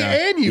was me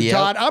and you,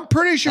 Todd. I'm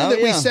pretty sure that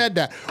we said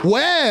that.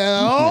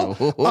 Well,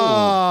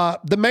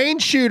 the main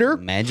shooter,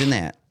 Imagine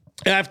that.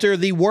 after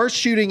the worst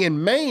shooting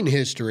in Maine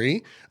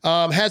history,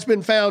 has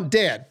been found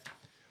dead.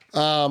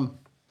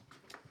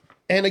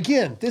 And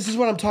again, this is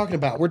what I'm talking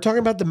about. We're talking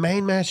about the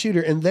Maine mass shooter,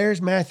 and there's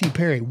Matthew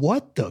Perry.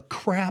 What the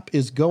crap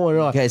is going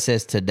on? Okay, it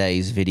says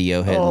today's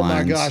video headlines. Oh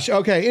my gosh.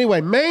 Okay. Anyway,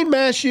 Maine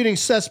mass shooting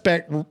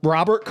suspect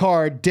Robert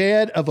Carr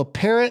dead of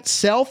apparent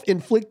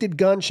self-inflicted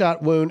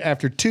gunshot wound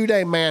after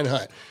 2-day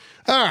manhunt.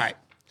 All right.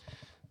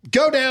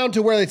 Go down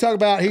to where they talk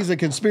about he's a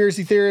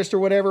conspiracy theorist or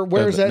whatever.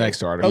 Where is that?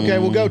 Next article. Okay,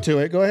 we'll go to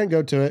it. Go ahead and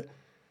go to it.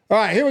 All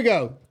right, here we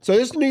go. So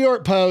this is the New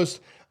York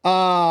Post.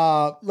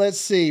 Let's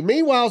see.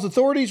 Meanwhile,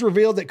 authorities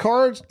revealed that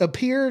Carr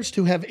appears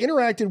to have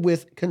interacted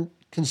with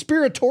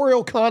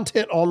conspiratorial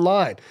content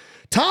online.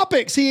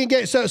 Topics he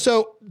engaged.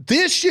 So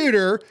this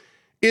shooter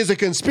is a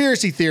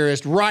conspiracy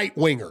theorist, right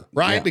winger,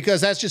 right? Yeah.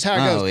 Because that's just how it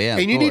goes. Yeah,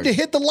 and you need to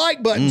hit the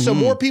like button so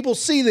more people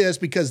see this,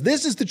 because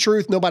this is the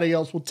truth. Nobody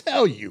else will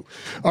tell you.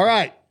 All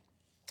right.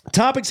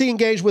 Topics he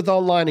engaged with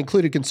online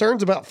included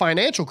concerns about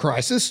financial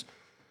crisis.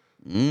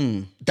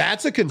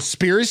 That's a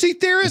conspiracy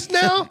theorist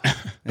now?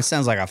 It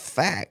sounds like a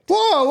fact.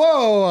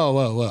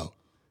 Whoa.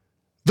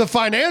 The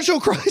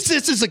financial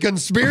crisis is a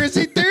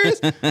conspiracy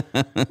theorist?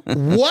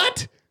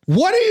 What?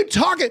 What are you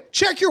talking?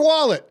 Check your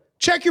wallet.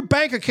 Check your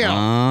bank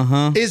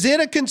account. Is it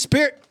a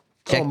conspiracy?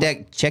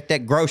 Check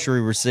that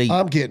grocery receipt.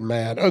 I'm getting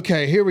mad.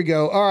 Okay, here we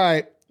go. All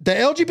right. The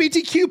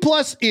LGBTQ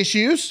plus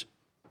issues,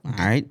 All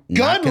right.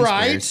 gun Not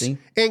rights, conspiracy.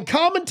 and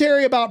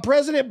commentary about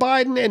President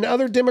Biden and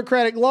other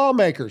Democratic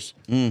lawmakers.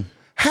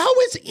 How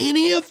is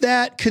any of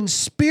that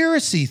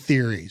conspiracy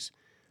theories?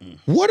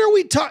 What are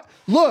we talking?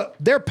 Look,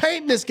 they're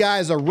painting this guy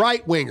as a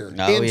right winger.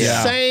 Oh,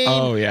 yeah.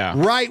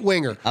 Insane right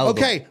winger. Oh,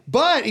 okay,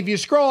 but if you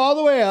scroll all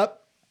the way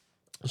up,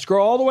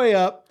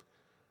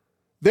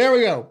 there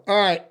we go. All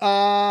right.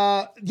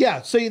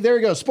 See, there we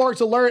go. Sparks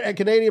alert at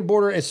Canadian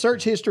border as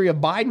search history of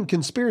Biden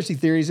conspiracy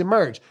theories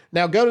emerge.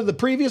 Now go to the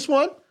previous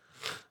one.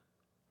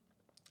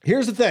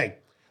 Here's the thing.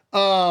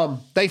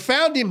 They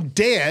found him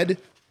dead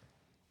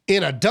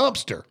in a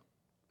dumpster.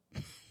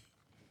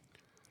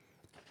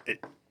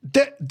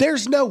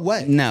 There's no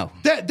way. No.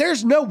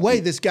 There's no way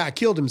this guy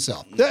killed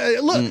himself.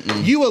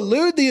 Look, you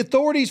elude the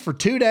authorities for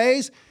 2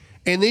 days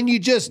and then you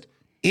just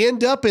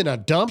end up in a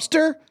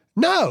dumpster?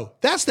 No,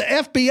 that's the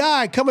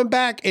FBI coming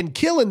back and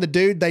killing the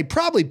dude. They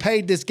probably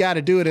paid this guy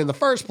to do it in the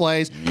first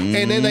place,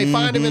 and then they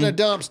find him in a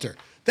dumpster.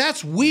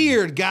 That's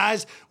weird,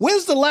 guys.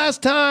 When's the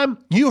last time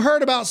you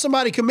heard about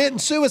somebody committing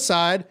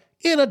suicide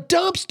in a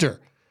dumpster?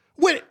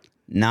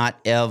 Not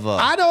ever.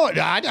 I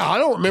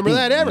don't remember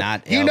that ever.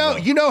 Not you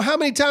ever. know how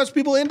many times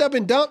people end up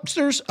in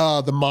dumpsters?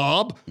 The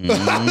mob.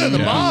 The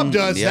mob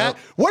does that.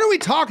 What are we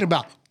talking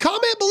about?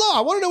 Comment below.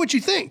 I want to know what you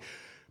think.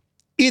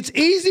 It's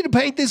easy to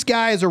paint this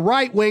guy as a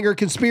right-winger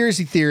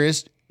conspiracy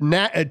theorist,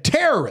 a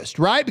terrorist,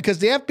 right? Because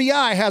the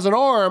FBI has an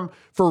arm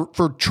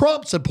for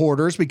Trump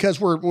supporters because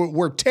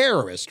we're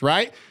terrorists,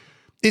 right?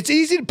 It's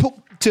easy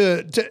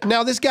to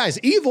now this guy's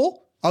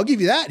evil. I'll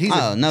give you that.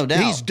 No doubt.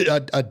 He's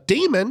a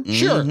demon,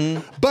 sure.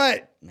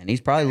 But and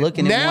he's probably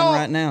looking at one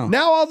right now.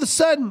 Now all of a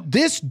sudden,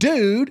 this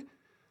dude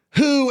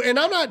who, and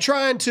I'm not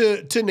trying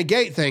to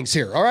negate things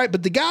here, all right?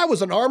 But the guy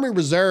was an Army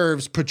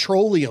Reserves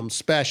petroleum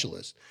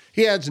specialist.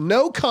 He has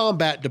no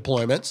combat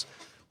deployments.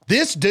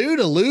 This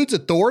dude eludes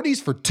authorities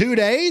for 2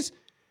 days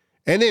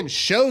and then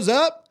shows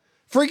up.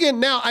 Freaking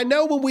now, I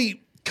know when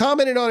we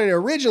commented on it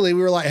originally, we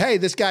were like, hey,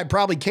 this guy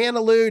probably can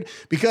elude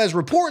because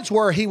reports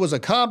were he was a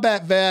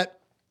combat vet,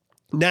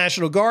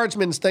 National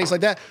Guardsmen, things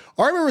like that.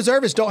 Army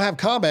Reservists don't have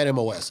combat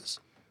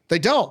MOSs. They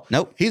don't.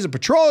 Nope. He's a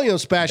petroleum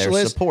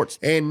specialist supports.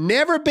 and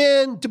never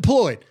been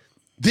deployed.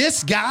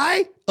 This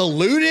guy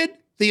eluded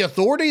the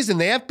authorities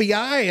and the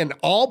FBI and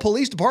all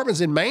police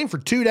departments in Maine for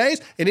 2 days,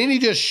 and then he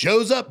just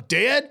shows up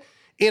dead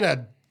in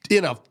a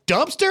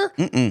dumpster?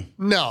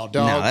 No,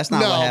 dog. No, that's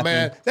not what happened.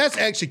 Man. That's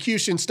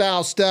execution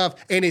style stuff,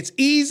 and it's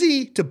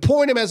easy to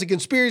point him as a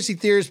conspiracy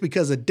theorist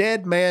because a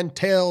dead man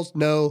tells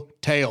no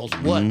tales.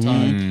 What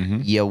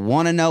time? You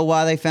want to know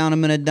why they found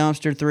him in a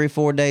dumpster 3 or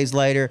 4 days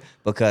later?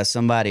 Because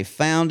somebody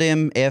found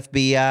him,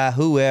 FBI,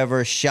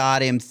 whoever,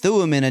 shot him,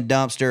 threw him in a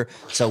dumpster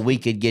so we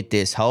could get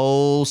this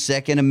whole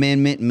Second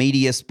Amendment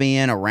media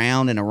spin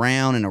around and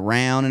around and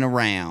around and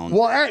around.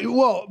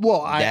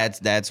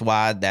 That's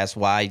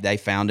why they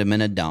found him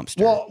in a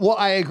dumpster. Well,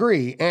 I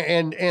agree,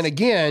 and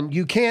again,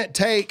 you can't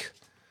take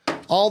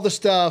all the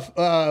stuff.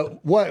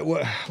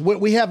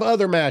 We have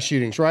other mass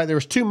shootings, right? There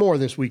was 2 more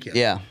this weekend.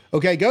 Yeah.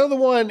 Okay, go to the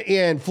one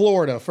in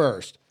Florida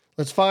first.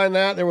 Let's find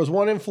that. There was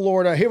one in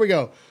Florida. Here we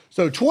go.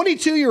 So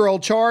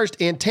 22-year-old charged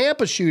in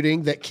Tampa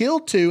shooting that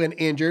killed 2 and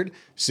injured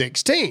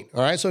 16.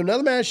 All right, so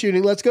another mass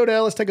shooting. Let's go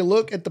down. Let's take a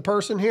look at the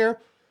person here.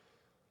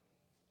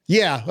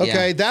 Yeah,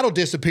 okay, Yeah. That'll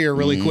disappear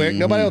really quick.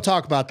 Nobody will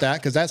talk about that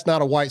because that's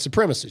not a white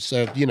supremacist.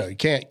 So, you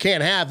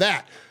can't have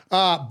that.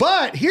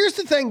 But here's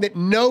the thing that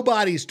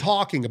nobody's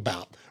talking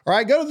about. All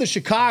right, go to the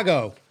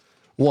Chicago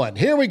one.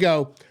 Here we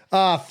go.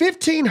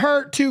 15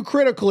 hurt, 2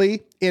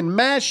 critically in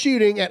mass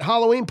shooting at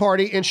Halloween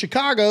party in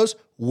Chicago's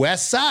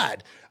West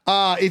Side.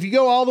 If you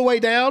go all the way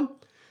down,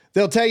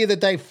 they'll tell you that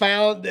they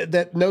found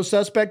that no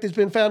suspect has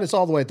been found. It's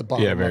all the way at the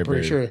bottom. Yeah, I'm pretty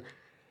very. sure.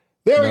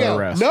 There we No go.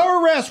 arrests.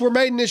 No arrests were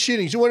made in this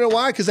shooting. You want to know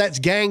why? Because that's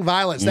gang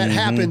violence. That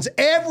happens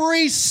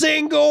every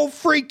single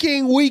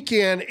freaking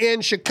weekend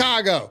in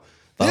Chicago.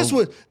 This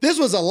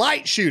was a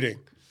light shooting.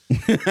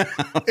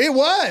 It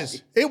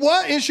was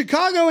in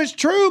Chicago. It's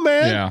true,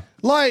 man. Yeah.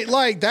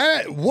 Like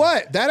that.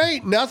 What? That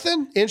ain't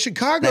nothing in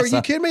Chicago. Are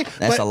you kidding me?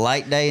 That's a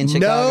light day in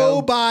Chicago.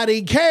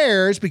 Nobody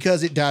cares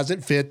because it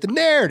doesn't fit the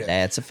narrative.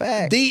 That's a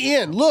fact. The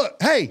end. Look,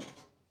 hey,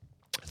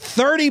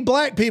 30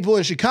 black people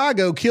in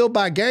Chicago killed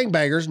by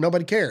gangbangers.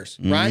 Nobody cares,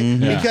 right?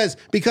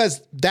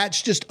 Because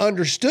that's just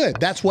understood.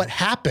 That's what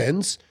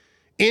happens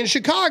in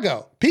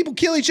Chicago. People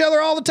kill each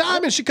other all the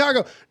time in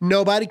Chicago.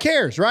 Nobody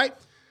cares, right?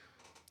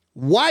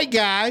 White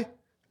guy,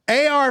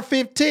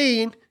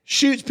 AR-15,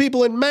 shoots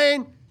people in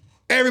Maine.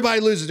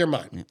 Everybody loses their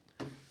mind.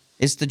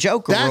 It's the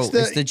Joker That's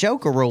rule. It's the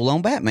Joker rule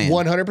on Batman.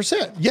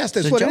 100%. Yes,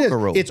 that's The what it is. Joker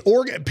rule. It's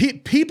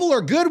people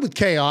are good with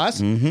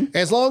chaos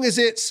as long as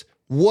it's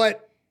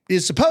what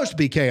is supposed to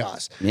be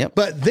chaos. Yep.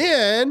 But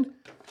then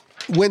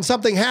when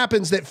something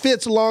happens that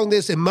fits along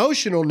this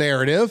emotional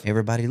narrative,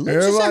 Everybody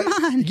loses their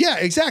mind. yeah,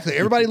 exactly.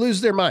 Everybody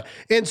loses their mind.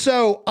 And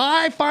so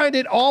I find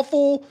it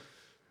awful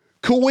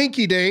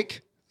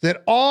coinky-dink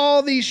that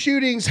all these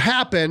shootings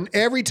happen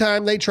every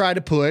time they try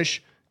to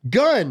push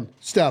gun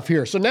stuff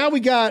here. So now we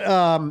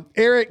got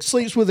Eric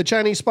sleeps with a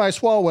Chinese spy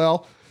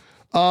Swalwell,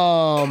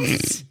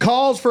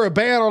 calls for a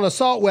ban on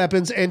assault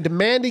weapons and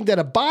demanding that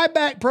a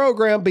buyback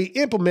program be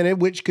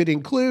implemented, which could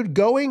include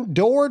going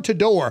door to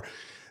door.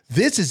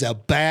 This is a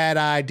bad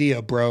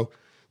idea, bro.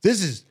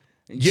 This is...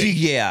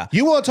 Yeah.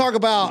 You want to talk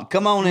about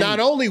Come on in. not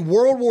only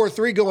World War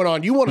III going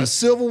on, you want a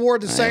civil war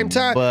at the same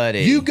time?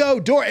 buddy. You go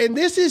door. And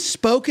this is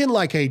spoken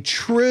like a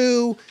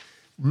true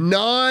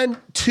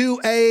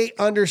non-2A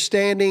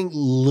understanding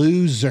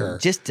loser.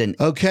 Just an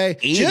okay?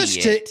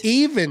 Just to idiot.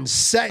 even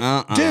say,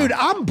 dude,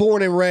 I'm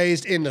born and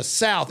raised in the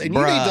South, and you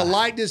need to Bruh.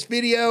 like this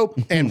video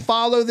and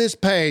follow this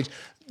page.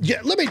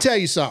 Yeah, let me tell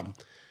you something.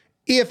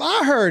 If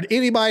I heard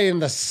anybody in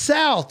the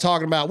South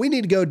talking about we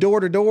need to go door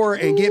to door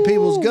and get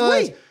people's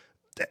guns, Ooh-wee.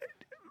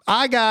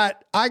 I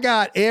got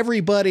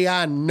everybody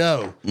I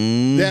know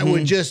that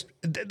would just,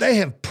 they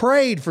have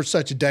prayed for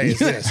such a day as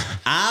this.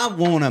 I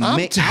want to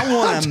meet. I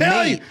want I'm to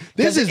telling meet. you,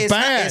 this 'cause is it's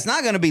bad. It's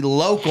not going to be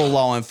local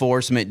law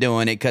enforcement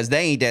doing it because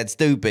they ain't that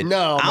stupid.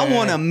 No, I man.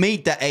 want to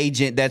meet the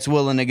agent that's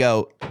willing to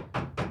go.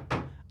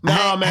 No,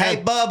 hey, man.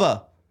 Hey,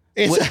 Bubba.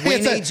 We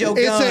need your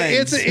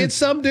it's guns. it's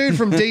some dude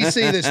from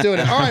DC that's doing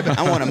it. All right, but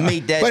I want to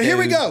meet that. But here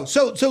we dude. go.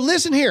 So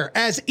listen here.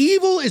 As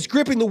evil is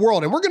gripping the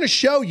world, and we're going to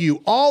show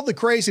you all the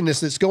craziness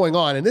that's going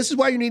on, and this is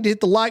why you need to hit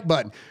the like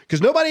button,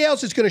 because nobody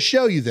else is going to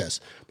show you this.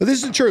 But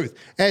this is the truth.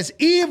 As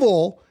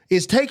evil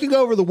is taking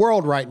over the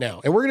world right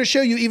now, and we're going to show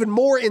you even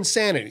more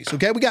insanities,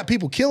 okay? We got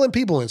people killing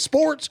people in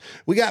sports.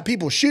 We got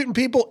people shooting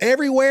people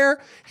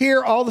everywhere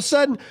here all of a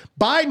sudden.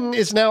 Biden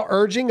is now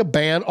urging a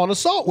ban on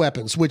assault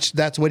weapons, which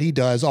that's what he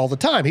does all the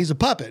time. He's a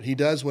puppet. He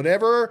does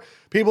whatever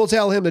people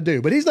tell him to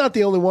do. But he's not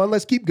the only one.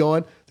 Let's keep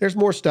going. There's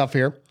more stuff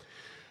here.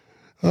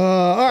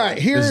 All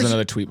right, This is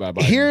another tweet by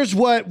Biden. Here's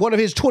what one of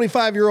his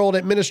 25-year-old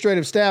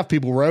administrative staff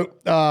people wrote.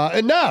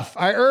 Enough.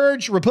 I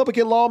urge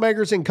Republican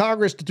lawmakers in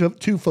Congress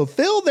to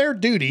fulfill their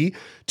duty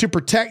to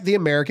protect the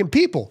American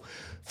people.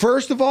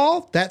 First of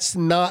all, that's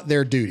not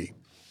their duty.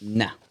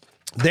 No.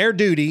 Their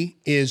duty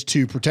is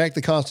to protect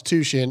the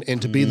Constitution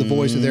and to be the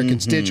voice of their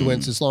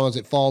constituents as long as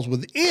it falls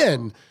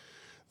within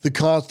the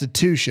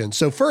Constitution.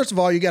 So first of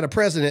all, you got a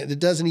president that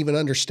doesn't even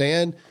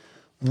understand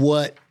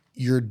what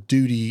your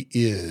duty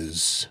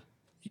is.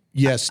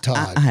 Yes,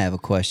 Todd. I have a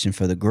question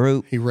for the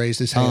group. He raised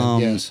his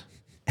hand. Yes.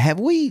 Have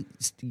we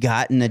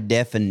gotten a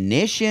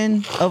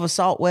definition of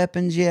assault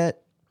weapons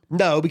yet?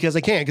 No, because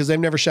they can't, because they've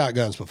never shot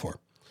guns before.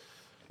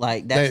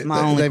 Like, that's my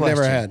only They've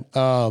question.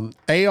 never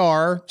had.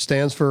 AR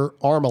stands for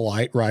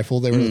Armalite rifle.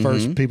 They were the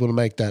first people to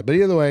make that. But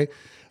either way,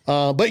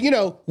 but you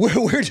know,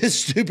 we're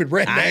just stupid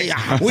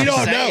rednecks. We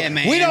don't saying,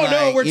 know. man, We don't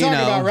know what we're like, you talking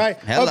know, about, right?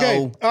 hello.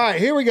 Okay. All right,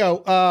 here we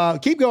go.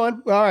 Keep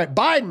going. All right.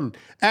 Biden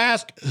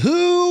asked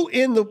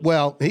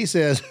he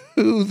says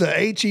who the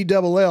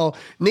HELL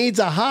needs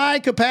a high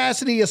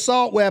capacity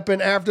assault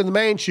weapon after the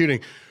Maine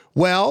shooting.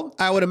 Well,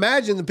 I would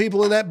imagine the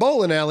people in that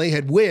bowling alley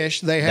had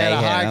wished they had a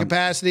high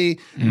capacity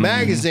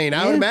magazine.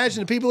 I would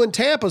imagine the people in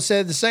Tampa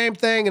said the same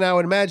thing, and I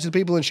would imagine the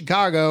people in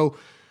Chicago,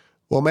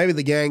 well, maybe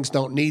the gangs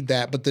don't need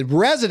that, but the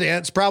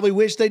residents probably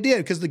wish they did,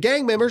 because the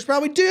gang members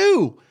probably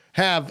do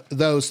have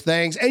those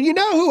things. And you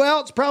know who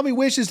else probably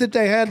wishes that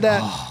they had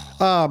that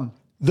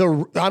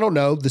I don't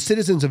know, the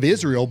citizens of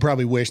Israel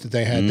probably wish that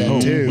they had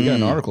that too. We got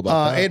an article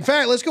about that. In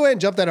fact, let's go ahead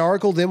and jump that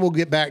article. Then we'll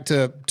get back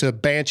to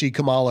Banshee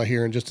Kamala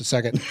here in just a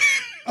second.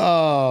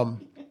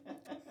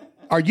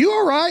 Are you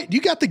all right? You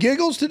got the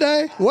giggles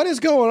today? What is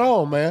going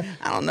on, man?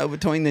 I don't know,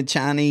 between the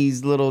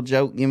Chinese little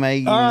joke you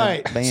made. All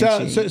right.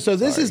 Banshee. So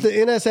this is the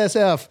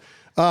NSSF.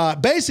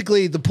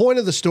 Basically, the point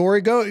of the story,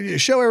 go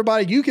show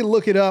everybody. You can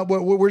look it up.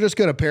 We're just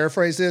going to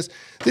paraphrase this.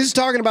 This is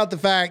talking about the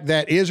fact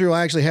that Israel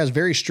actually has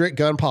very strict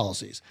gun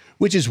policies,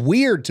 which is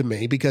weird to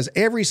me because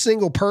every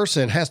single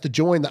person has to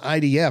join the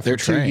IDF for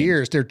 2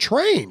 years. They're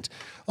trained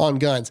on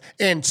guns.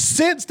 And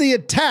since the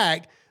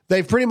attack,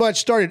 they've pretty much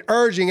started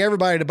urging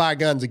everybody to buy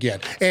guns again.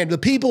 And the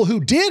people who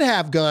did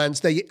have guns,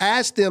 they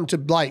asked them to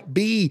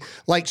be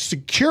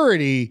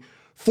security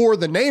for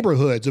the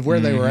neighborhoods of where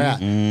they were at.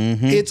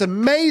 It's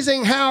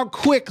amazing how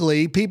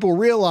quickly people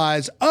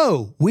realize,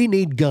 oh, we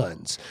need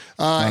guns.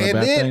 And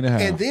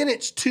then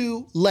it's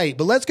too late.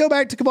 But let's go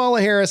back to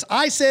Kamala Harris.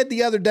 I said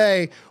the other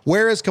day,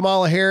 where is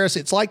Kamala Harris?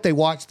 It's like they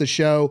watched the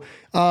show.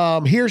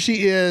 Here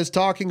she is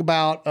talking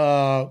about,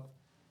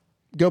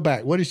 go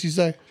back. What did she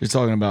say? She's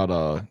talking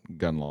about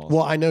gun laws.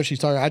 Well, I know she's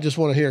talking. I just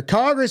want to hear.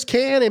 Congress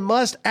can and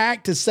must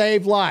act to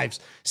save lives.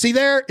 See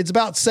there? It's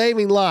about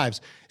saving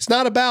lives. It's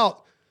not about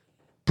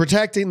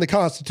protecting the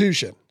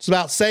Constitution. It's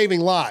about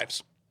saving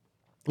lives.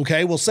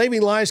 Okay, well,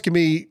 saving lives can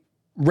be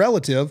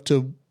relative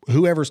to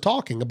whoever's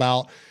talking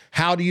about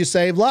how do you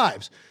save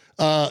lives.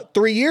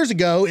 3 years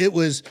ago, it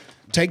was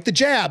take the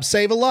jab,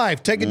 save a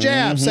life. Take a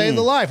jab, save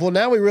the life. Well,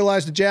 now we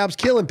realize the jab's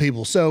killing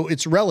people, so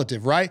it's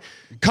relative, right?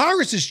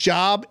 Congress's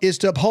job is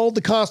to uphold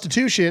the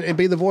Constitution and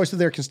be the voice of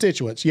their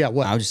constituents. Yeah,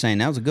 what? I was just saying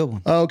that was a good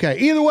one. Okay,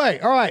 either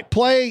way. All right,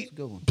 play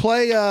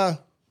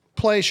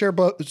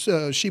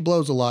She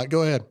Blows a Lot.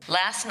 Go ahead.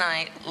 Last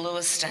night,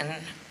 Lewiston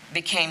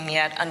became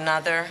yet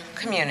another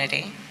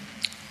community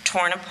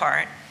torn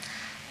apart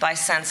by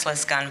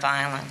senseless gun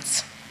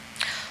violence.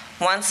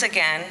 Once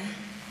again,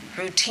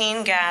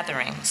 routine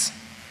gatherings,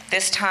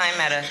 this time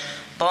at a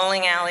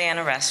bowling alley and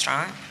a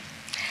restaurant,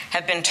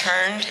 have been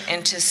turned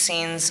into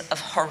scenes of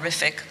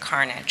horrific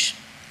carnage.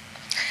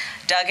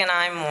 Doug and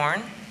I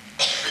mourn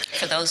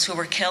for those who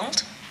were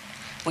killed.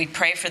 We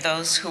pray for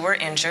those who were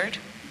injured,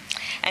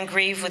 and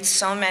grieve with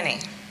so many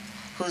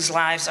whose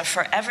lives are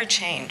forever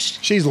changed.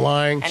 She's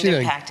lying. And She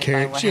didn't impacted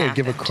care. by what She didn't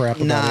give a happened. crap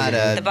about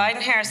it. The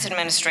Biden-Harris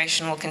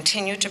administration will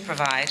continue to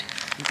provide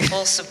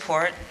full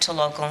support to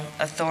local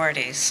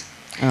authorities.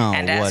 Oh,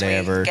 and as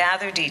whatever. we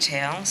gather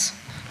details,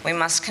 we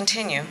must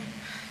continue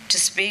to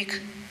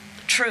speak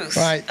truth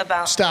Right.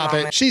 about Stop the it.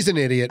 moment. She's an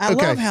idiot. I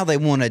okay. love how they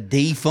want to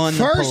defund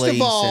the First police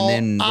of all,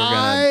 and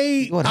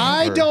then we're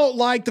I gonna. don't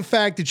like the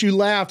fact that you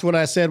laughed when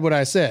I said what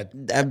I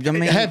said. I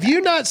mean, Have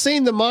you not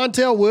seen the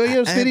Montel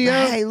Williams video?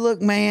 Hey,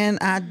 look, man.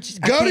 I Go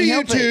to can't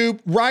help it. YouTube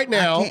right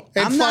now can't-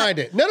 and I'm not- find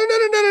it. No.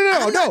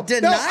 I'm not I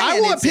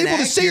denying want it's people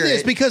to see this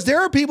inaccurate. because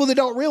there are people that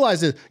don't realize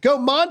this. Go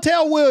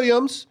Montel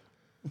Williams,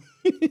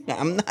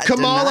 I'm not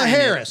Kamala denying it.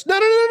 Harris.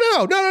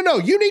 No.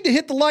 You need to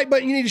hit the like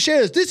button. You need to share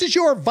this. This is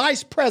your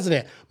vice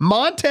president,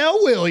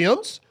 Montel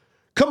Williams,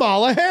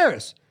 Kamala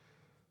Harris.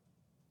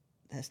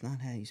 That's not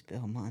how you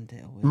spell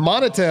Montel.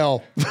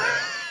 Monatel.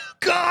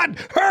 God,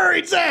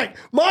 hurry, Zach.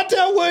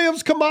 Montel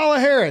Williams, Kamala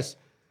Harris.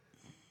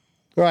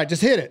 All right,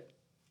 just hit it.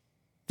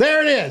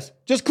 There it is.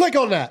 Just click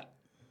on that.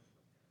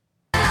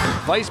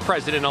 Vice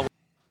President-elect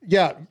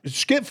Yeah,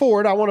 skip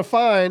forward. I want to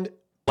find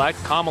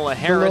Kamala little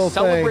Harris thing.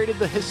 celebrated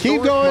the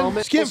historic Keep going.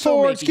 moment, Skip also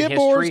forward. making Skip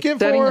forward. history, Skip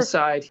Setting forward.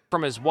 aside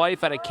from his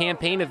wife at a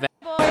campaign event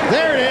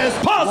There it is.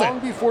 Pause long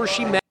it. before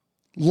she met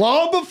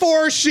Long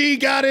before she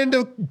got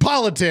into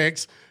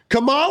politics,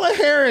 Kamala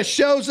Harris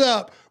shows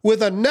up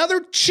with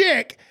another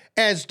chick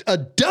as a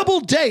double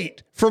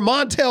date for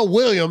Montel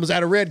Williams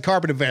at a red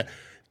carpet event.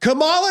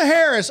 Kamala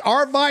Harris,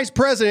 our vice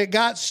president,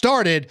 got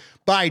started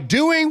by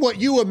doing what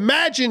you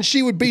imagine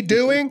she would be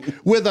doing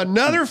with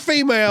another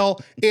female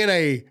in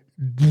a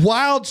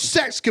wild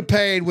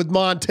sexcapade with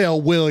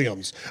Montel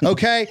Williams.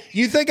 Okay?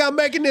 You think I'm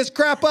making this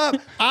crap up?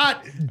 I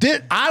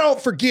don't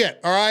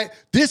forget, all right?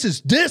 This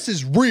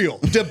is real.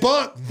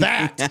 Debunk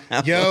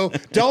that, yo.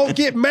 Don't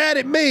get mad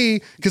at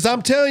me because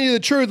I'm telling you the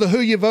truth of who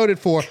you voted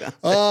for.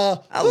 I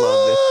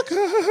love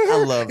this.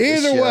 I love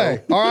this Either show.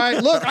 way. All right.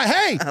 Look,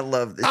 hey. I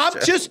love this I'm show.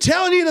 just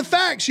telling you the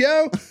facts,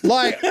 yo.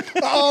 Like,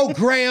 oh,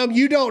 Graham,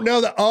 you don't know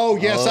that. Oh,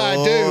 yes, I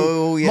do.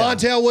 Oh, yeah.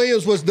 Montel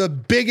Williams was the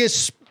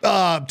biggest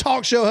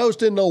talk show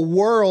host in the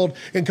world,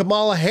 and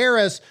Kamala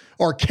Harris,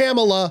 or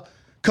Kamala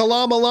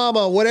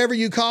Lama, whatever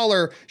you call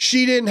her,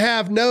 she didn't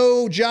have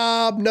no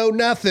job, no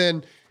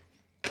nothing,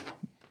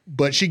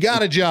 but she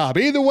got a job.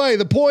 Either way,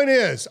 the point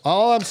is,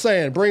 all I'm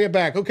saying, bring it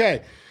back.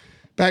 Okay,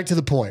 back to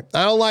the point.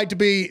 I don't like to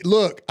be,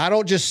 look, I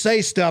don't just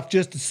say stuff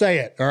just to say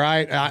it, all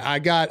right? I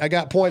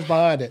got points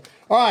behind it.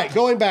 All right,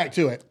 going back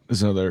to it.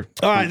 There's another.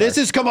 All right, this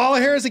is Kamala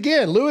Harris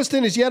again.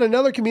 Lewiston is yet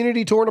another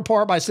community torn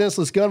apart by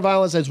senseless gun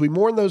violence. As we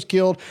mourn those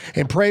killed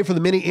and pray for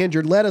the many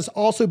injured, let us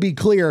also be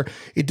clear,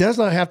 it does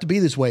not have to be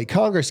this way.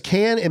 Congress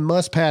can and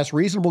must pass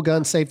reasonable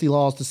gun safety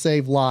laws to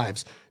save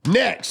lives.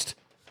 Next.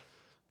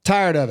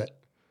 Tired of it.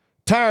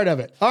 Tired of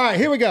it. All right,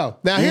 here we go.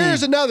 Now,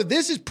 here's another.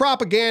 This is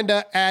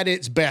propaganda at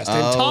its best.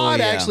 And Todd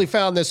actually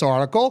found this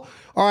article.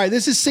 All right,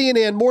 this is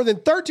CNN. More than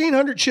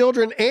 1,300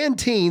 children and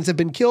teens have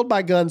been killed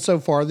by guns so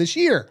far this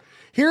year.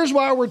 Here's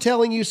why we're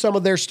telling you some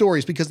of their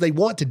stories, because they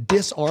want to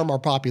disarm our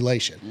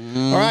population.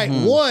 All right,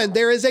 one,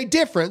 there is a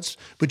difference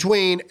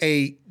between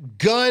a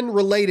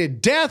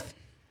gun-related death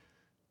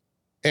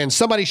and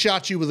somebody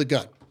shot you with a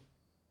gun.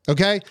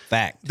 Okay?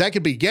 Fact. That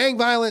could be gang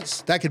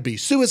violence. That could be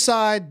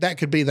suicide. That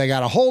could be they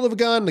got a hold of a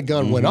gun. The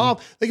gun went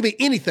off. That could be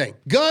anything.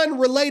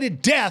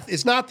 Gun-related death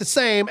is not the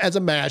same as a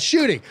mass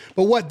shooting.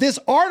 But what this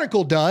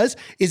article does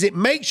is it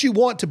makes you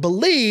want to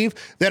believe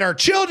that our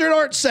children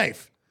aren't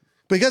safe,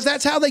 because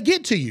that's how they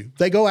get to you.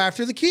 They go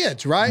after the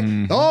kids, right?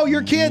 Oh,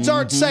 your kids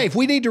aren't safe.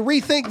 We need to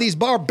rethink these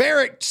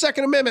barbaric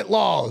Second Amendment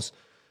laws.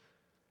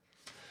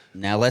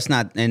 Now let's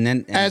not. And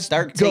then Go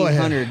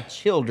 1,300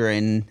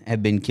 children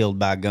have been killed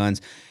by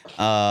guns.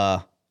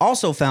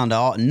 Also found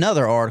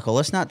another article.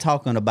 Let's not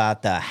talking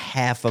about the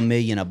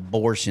 500,000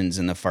 abortions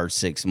in the first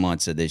 6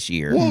 months of this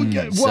year.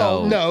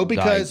 Well, no,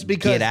 because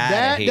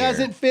that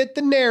doesn't fit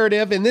the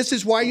narrative, and this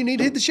is why you need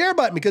to hit the share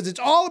button, because it's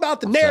all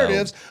about the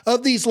narratives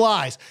of these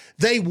lies.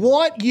 They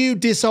want you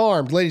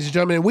disarmed, ladies and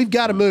gentlemen, and we've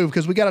got to move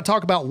because we got to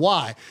talk about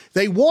why.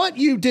 They want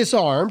you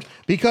disarmed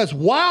because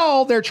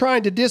while they're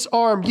trying to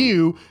disarm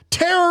you,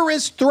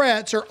 terrorist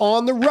threats are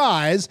on the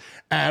rise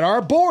at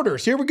our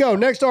borders. Here we go.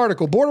 Next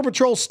article. Border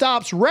Patrol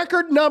stops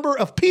record number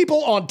of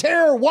people on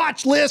terror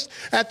watch list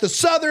at the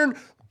southern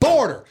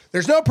border.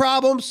 There's no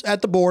problems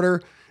at the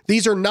border.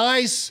 These are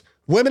nice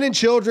women and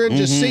children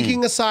just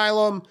seeking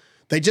asylum.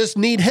 They just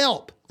need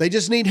help. They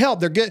just need help.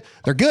 They're good.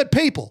 They're good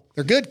people.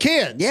 They're good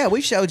kids. Yeah,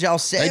 we showed y'all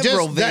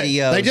several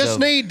videos. They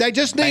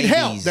just need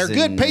help. They're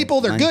good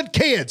people. They're good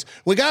kids.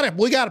 We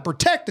gotta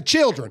protect the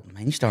children.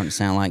 Man, you're starting to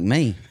sound like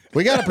me.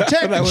 We got to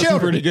protect the That was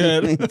children. pretty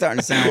good. You're starting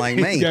to sound like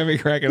me. He's got me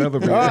cracking up a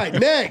bit. All right,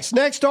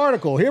 next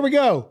article. Here we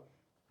go.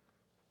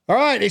 All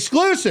right,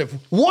 exclusive.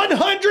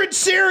 100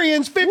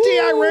 Syrians, 50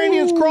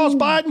 Iranians cross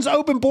Biden's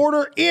open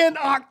border in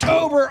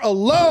October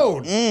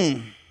alone.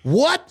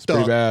 What the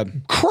pretty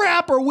bad.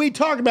 crap are we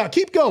talking about?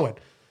 Keep going.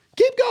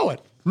 Keep going.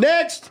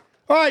 Next.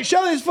 All right,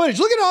 show this footage.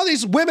 Look at all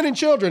these women and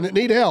children that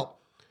need help.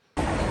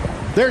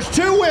 There's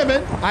 2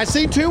 women. I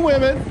see 2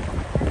 women.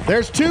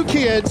 There's 2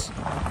 kids.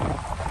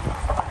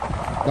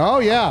 Oh,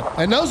 yeah.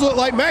 And those look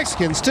like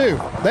Mexicans, too.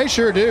 They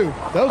sure do.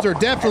 Those are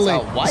definitely.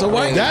 That's a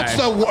white That's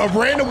a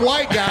random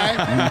white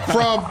guy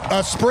from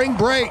a spring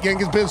break and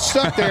has been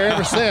stuck there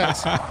ever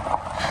since.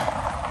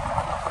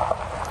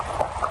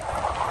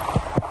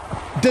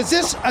 Does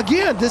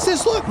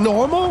this look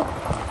normal?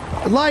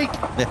 Like,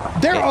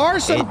 there are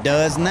some. It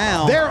does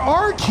now. There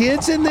are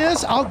kids in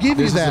this. I'll give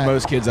you This that. is the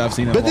most kids I've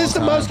seen in But a this is the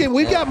long most time. kids.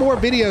 We've got more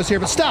videos here,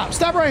 but stop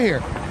right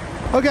here.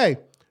 Okay.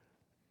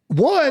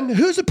 One,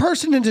 who's the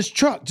person in this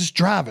truck just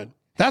driving?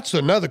 That's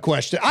another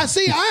question. I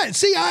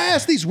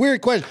ask these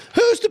weird questions.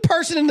 Who's the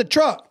person in the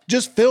truck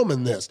just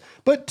filming this?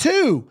 But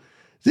 2,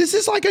 this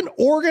is like an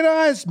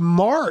organized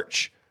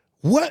march.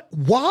 What?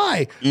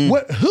 Why?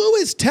 Who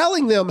is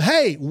telling them,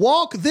 hey,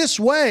 walk this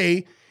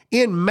way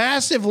in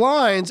massive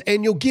lines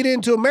and you'll get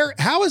into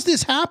America? How is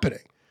this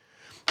happening?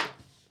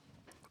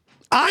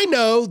 I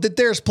know that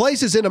there's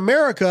places in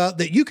America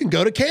that you can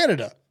go to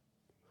Canada.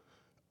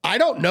 I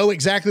don't know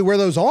exactly where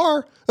those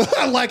are.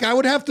 Like, I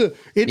would have to,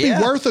 it'd be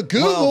worth a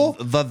Google.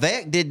 Well,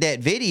 Vivek did that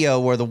video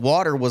where the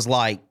water was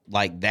like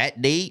that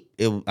deep.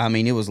 It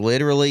was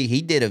literally,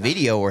 he did a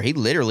video where he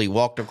literally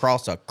walked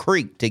across a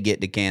creek to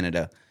get to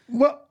Canada.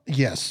 Well,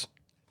 yes.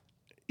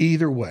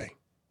 Either way,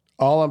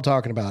 all I'm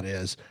talking about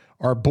is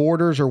our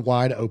borders are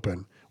wide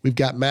open. We've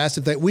got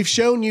massive things. We've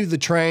shown you the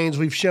trains.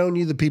 We've shown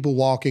you the people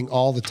walking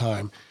all the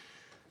time.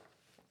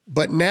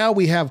 But now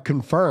we have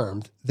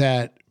confirmed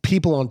that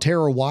people on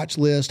terror watch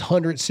list,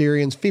 100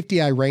 Syrians,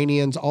 50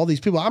 Iranians, all these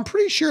people. I'm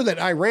pretty sure that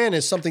Iran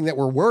is something that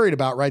we're worried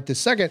about right this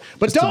second.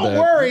 But don't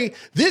worry.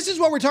 This is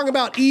what we're talking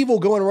about, evil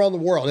going around the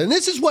world. And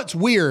this is what's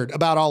weird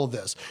about all of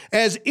this.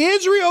 As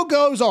Israel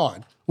goes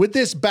on with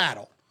this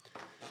battle,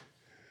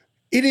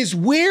 it is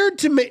weird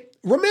to me.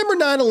 Remember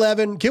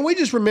 9/11? Can we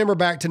just remember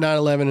back to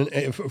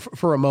 9/11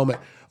 for a moment?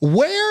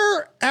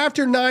 Where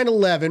after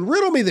 9/11,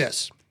 riddle me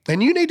this.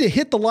 And you need to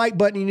hit the like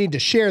button. You need to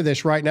share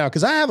this right now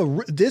because I have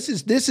this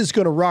is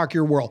going to rock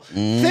your world.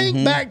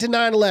 Think back to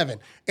 9/11,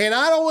 and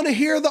I don't want to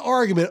hear the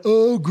argument.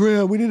 Oh,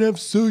 Graham, we didn't have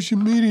social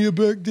media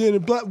back then,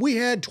 and blah. We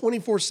had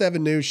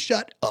 24/7 news.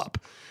 Shut up.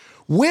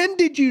 When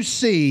did you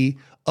see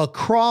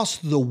across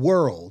the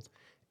world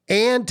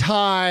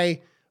anti-Muslim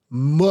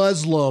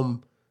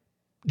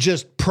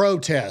just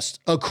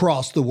protest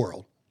across the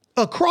world?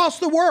 Across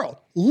the world.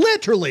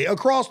 Literally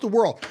across the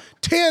world.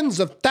 Tens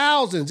of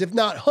thousands, if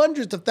not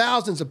hundreds of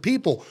thousands of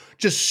people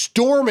just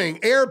storming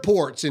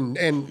airports and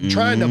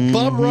trying to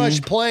bum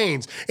rush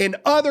planes in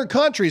other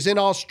countries, in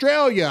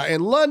Australia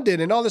and London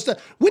and all this stuff.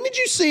 When did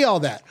you see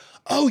all that?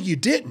 Oh, you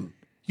didn't.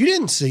 You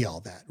didn't see all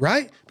that,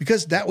 right?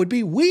 Because that would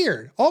be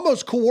weird.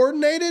 Almost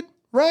coordinated,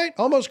 right?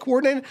 Almost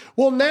coordinated.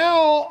 Well, now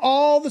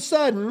all of a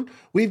sudden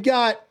we've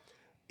got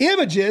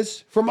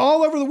images from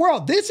all over the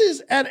world. This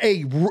is at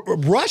a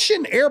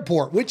Russian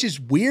airport, which is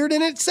weird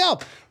in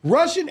itself.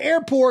 Russian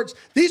airports,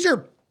 these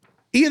are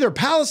either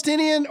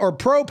Palestinian or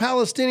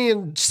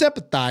pro-Palestinian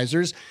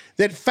sympathizers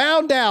that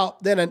found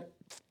out that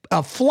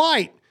a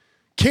flight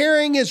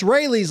carrying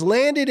Israelis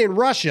landed in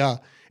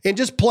Russia, and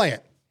just play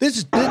it. This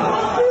is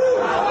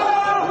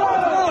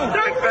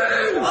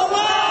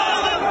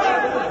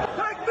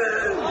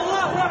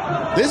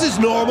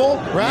normal,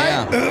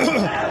 right?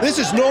 Yeah. This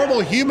is normal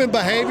human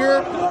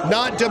behavior,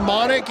 not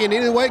demonic in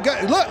any way. Look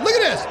at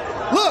this.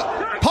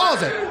 Look,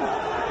 pause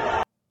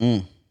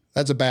it.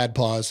 That's a bad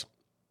pause.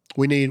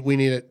 We need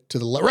it to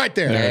the left, right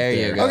there. There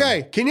you go.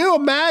 Okay, can you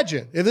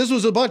imagine if this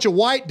was a bunch of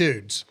white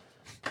dudes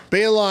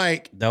being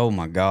like, Oh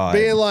my God.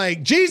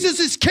 Jesus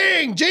is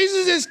king,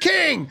 Jesus is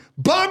king.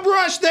 Bum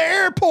rush the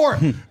airport,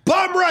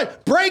 bum rush,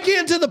 break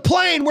into the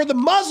plane where the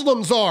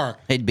Muslims are.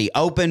 It'd be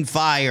open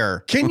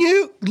fire. Can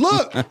you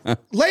look,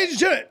 ladies and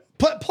gentlemen?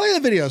 Play the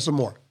video some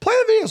more. Play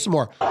the video some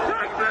more.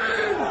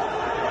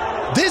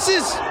 This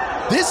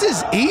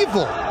is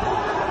evil.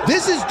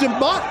 This is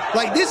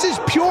this is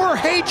pure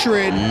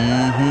hatred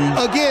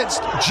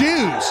against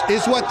Jews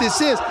is what this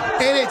is.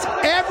 And it's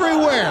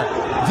everywhere.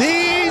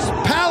 These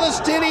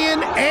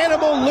Palestinian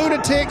animal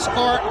lunatics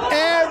are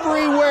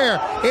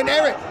everywhere.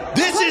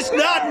 This is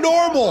not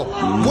normal.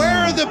 Where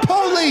are the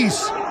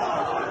police?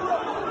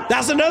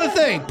 That's another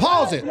thing.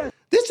 Pause it.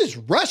 This is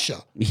Russia.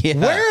 Yeah.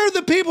 Where are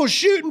the people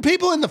shooting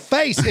people in the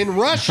face in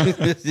Russia?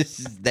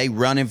 They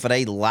running for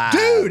their lives.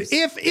 Dude,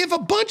 if a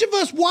bunch of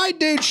us white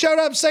dudes showed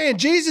up saying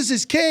Jesus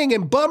is king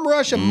and bum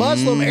rush a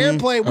Muslim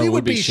airplane, we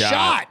would be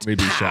shot. We'd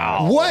be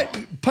shot. What?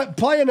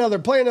 Play another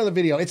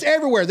video. It's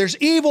everywhere. There's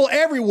evil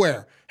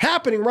everywhere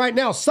happening right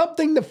now.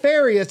 Something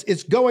nefarious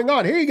is going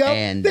on. Here you go.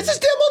 And this is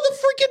them on the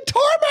freaking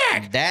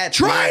tarmac. That's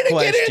trying my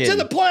to get question. into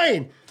the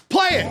plane.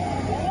 Play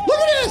it. Look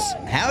at this.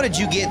 How did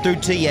you get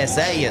through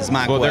TSA is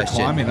my Well, they're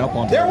question. climbing up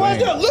onto There the was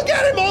wing. no, look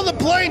at him on the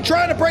plane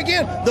trying to break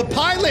in. The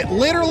pilot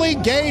literally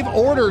gave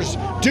orders,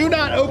 do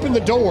not open the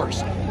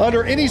doors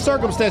under any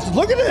circumstances.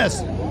 Look at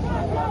this.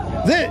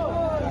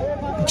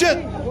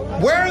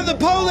 Where are the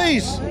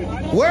police?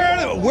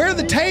 Where are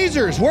the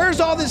tasers? Where's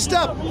all this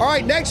stuff? All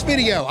right, next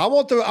video. I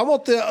want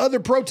the other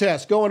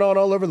protests going on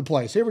all over the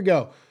place. Here we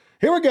go.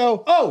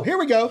 Oh, here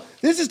we go.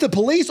 This is the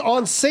police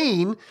on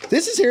scene.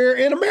 This is here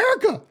in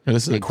America.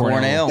 This is At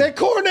Cornell. At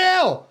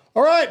Cornell.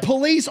 All right,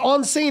 police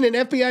on scene and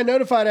FBI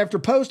notified after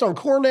post on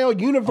Cornell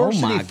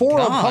University Oh my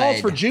forum God.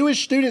 calls for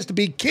Jewish students to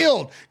be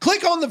killed.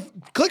 Click on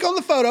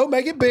the photo,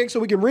 make it big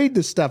so we can read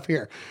this stuff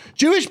here.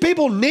 Jewish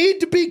people need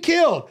to be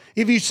killed.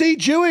 If you see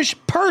Jewish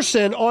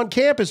person on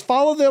campus,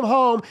 follow them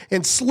home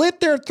and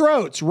slit their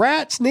throats.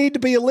 Rats need to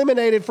be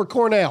eliminated for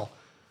Cornell.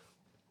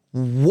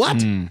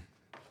 What?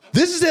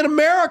 This is in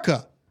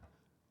America.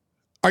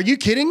 Are you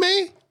kidding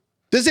me?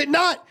 Does it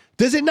not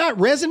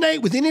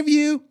resonate with any of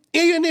you?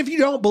 Even if you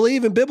don't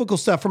believe in biblical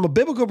stuff from a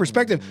biblical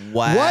perspective,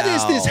 Wow. What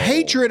is this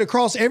hatred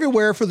across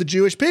everywhere for the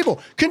Jewish people?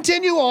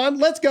 Continue on.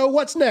 Let's go.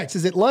 What's next?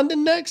 Is it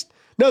London next?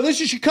 No,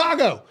 this is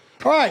Chicago.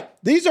 All right.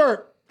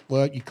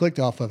 Well, you clicked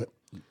off of it.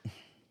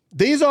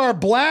 These are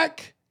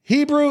black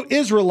Hebrew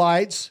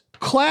Israelites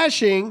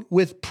clashing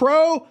with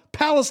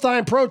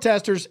pro-Palestine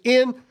protesters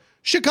in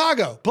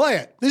Chicago. Play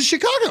it. This is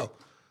Chicago.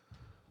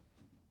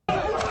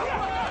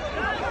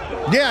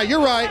 Yeah,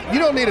 you're right. You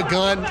don't need a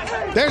gun.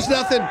 There's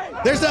nothing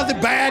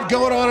bad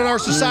going on in our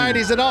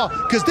societies at all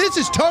because this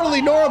is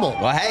totally normal.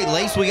 Well, hey, at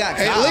least we got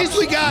cops. At least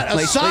we got At a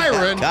least we got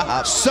siren.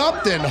 cops.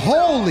 Something.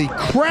 Holy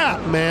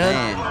crap,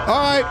 man. All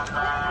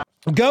right.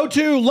 Go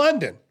to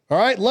London. All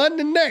right.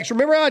 London next.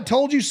 Remember how I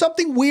told you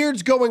something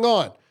weird's going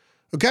on?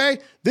 Okay.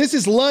 This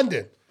is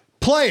London.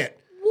 Play it.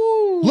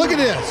 Woo. Look at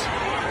this.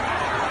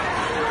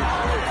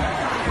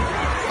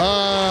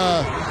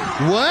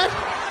 What?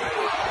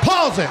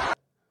 Pause it.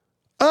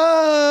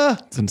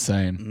 It's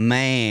insane.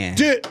 Man.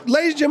 Dude,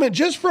 ladies and gentlemen,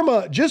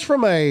 just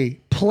from a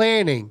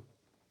planning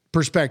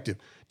perspective,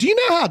 do you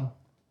know how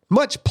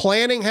much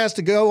planning has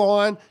to go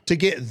on to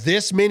get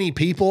this many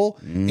people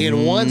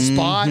in one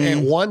spot at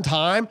one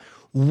time?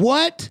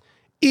 What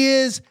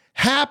is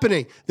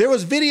happening? There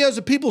was videos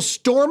of people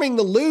storming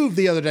the Louvre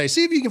the other day.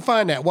 See if you can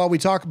find that while we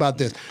talk about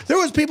this. There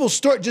was people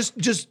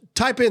just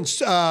type in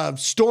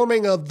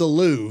storming of the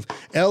Louvre,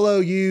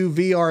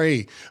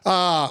 Louvre.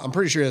 I'm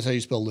pretty sure that's how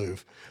you spell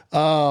Louvre.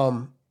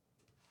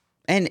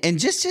 And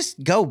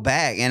just go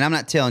back, and I'm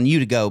not telling you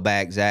to go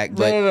back, Zach,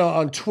 but No,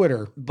 on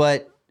Twitter.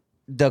 but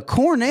the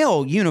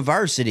Cornell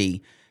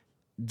University,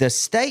 the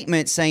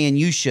statement saying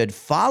you should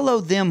follow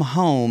them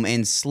home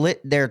and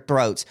slit their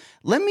throats.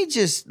 Let me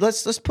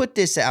let's put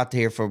this out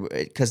there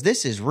because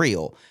this is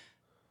real.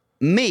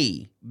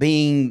 Me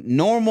being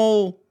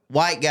normal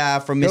white guy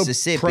from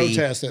Mississippi,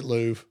 Protest at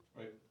Louvre.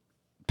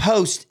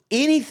 post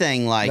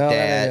anything like No, that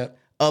that ain't it.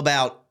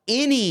 about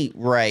any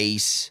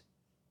race.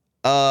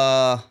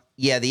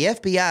 Yeah, the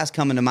FBI is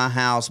coming to my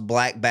house,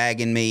 black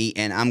bagging me,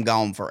 and I'm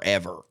gone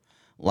forever.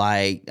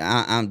 Like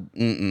I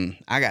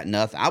got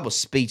nothing. I was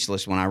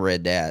speechless when I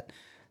read that.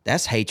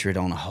 That's hatred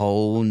on a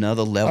whole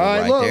nother level. All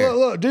right, right there.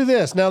 Look, do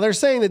this. Now they're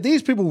saying that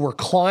these people were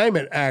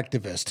climate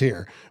activists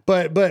here,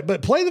 but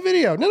play the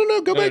video.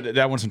 No, go back.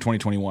 That one's from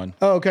 2021.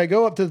 Oh, okay,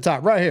 go up to the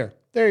top right here.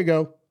 There you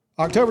go.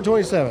 October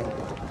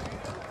 27th.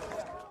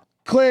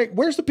 Click.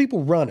 Where's the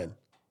people running?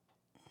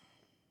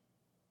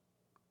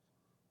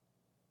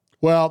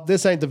 Well,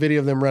 this ain't the video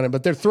of them running,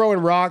 but they're throwing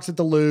rocks at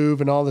the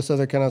Louvre and all this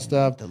other kind of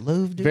stuff. The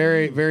Louvre, dude.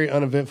 Very, very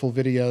uneventful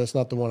video. That's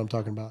not the one I'm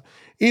talking about.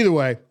 Either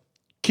way,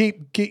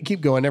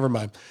 keep going. Never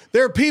mind.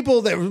 There are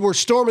people that were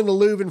storming the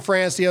Louvre in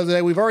France the other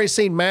day. We've already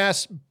seen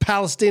mass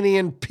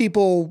Palestinian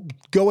people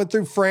going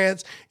through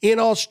France, in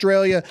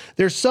Australia.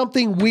 There's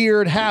something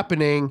weird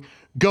happening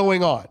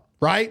going on,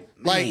 right?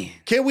 Like,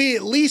 can we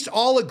at least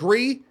all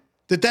agree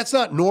that that's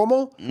not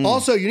normal?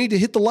 Also, you need to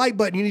hit the like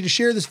button. You need to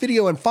share this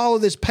video and follow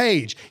this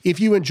page if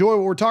you enjoy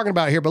what we're talking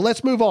about here. But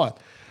let's move on.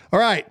 All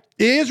right.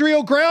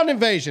 Israel ground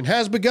invasion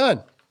has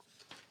begun.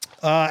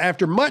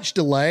 After much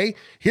delay,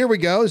 here we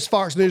go. This is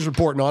Fox News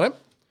reporting on it.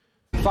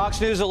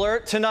 Fox News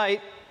alert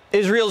tonight.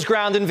 Israel's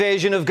ground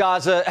invasion of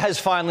Gaza has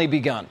finally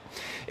begun.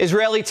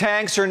 Israeli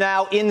tanks are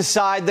now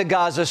inside the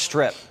Gaza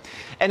Strip.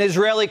 And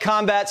Israeli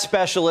combat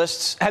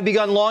specialists have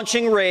begun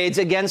launching raids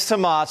against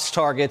Hamas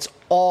targets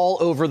all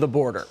over the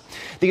border.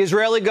 The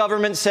Israeli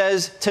government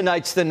says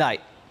tonight's the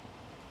night.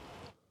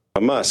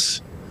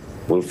 Hamas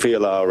will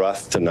feel our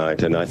wrath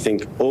tonight, and I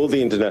think all the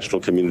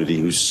international community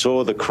who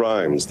saw the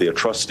crimes, the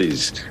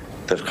atrocities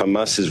that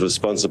Hamas is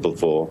responsible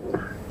for,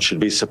 should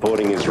be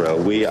supporting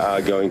Israel. We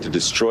are going to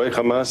destroy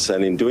Hamas,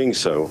 and in doing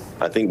so,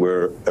 I think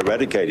we're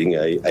eradicating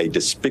a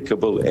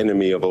despicable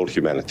enemy of all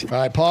humanity. All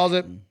right, pause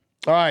it.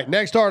 All right,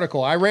 next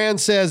article. Iran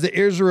says that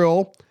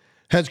Israel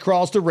has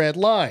crossed a red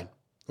line.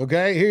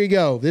 Okay, here you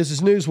go. This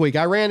is Newsweek.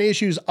 Iran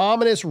issues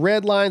ominous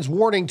red lines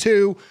warning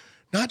to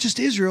not just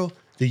Israel,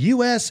 the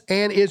U.S.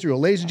 and Israel.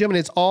 Ladies and gentlemen,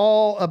 it's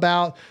all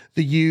about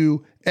the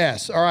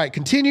U.S. All right,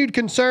 continued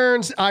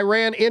concerns.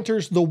 Iran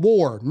enters the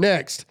war.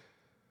 Next.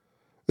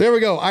 There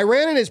we go.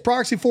 Iran and its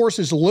proxy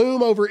forces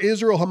loom over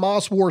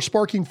Israel-Hamas war,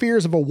 sparking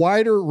fears of a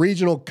wider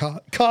regional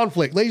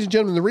conflict. Ladies and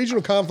gentlemen, the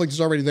regional conflict is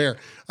already there.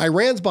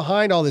 Iran's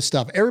behind all this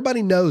stuff.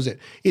 Everybody knows it.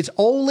 It's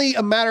only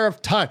a matter of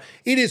time.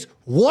 It is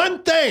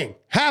one thing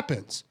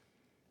happens,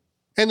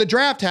 and the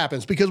draft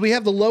happens, because we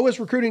have the lowest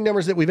recruiting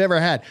numbers that we've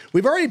ever had.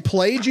 We've already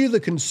played you the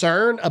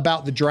concern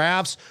about the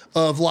drafts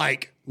of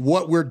like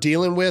what we're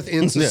dealing with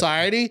in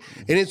society,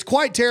 and it's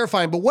quite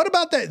terrifying. But what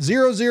about that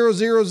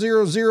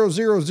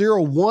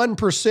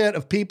 0.0000001%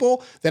 of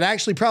people that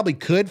actually probably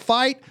could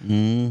fight?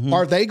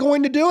 Are they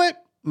going to do it?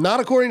 Not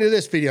according to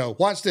this video.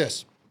 Watch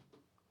this.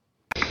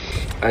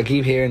 I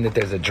keep hearing that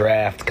there's a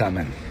draft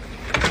coming.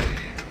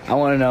 I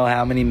want to know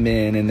how many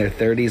men in their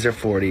 30s or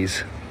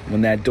 40s,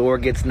 when that door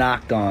gets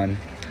knocked on,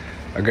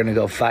 are going to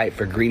go fight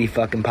for greedy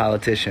fucking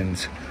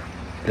politicians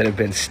that have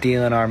been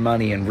stealing our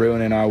money and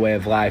ruining our way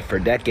of life for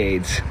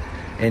decades,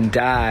 and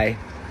die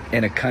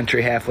in a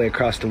country halfway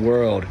across the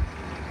world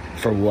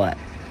for what?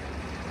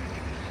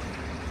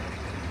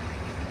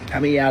 How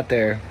many out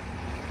there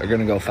are going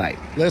to go fight?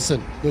 Listen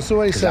to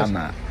what he says. I'm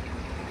not.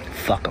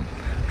 Fuck them.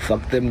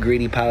 Fuck them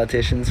greedy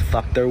politicians.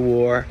 Fuck their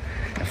war.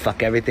 And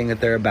fuck everything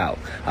that they're about.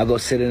 I'll go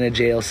sit in a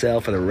jail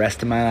cell for the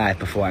rest of my life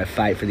before I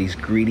fight for these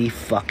greedy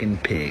fucking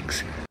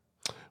pigs.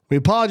 We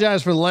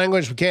apologize for the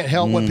language. We can't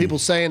help what people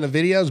say in the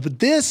videos, but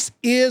this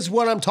is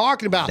what I'm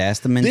talking about.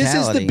 That's the mentality.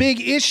 This is the big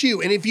issue.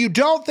 And if you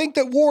don't think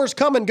that war is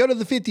coming, go to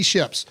the 50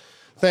 ships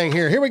thing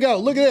here. Here we go.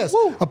 Look at this.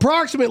 Woo.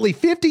 Approximately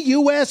 50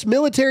 U.S.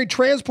 military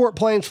transport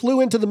planes flew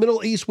into the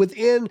Middle East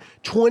within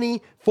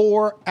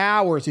 24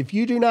 hours. If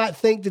you do not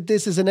think that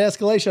this is an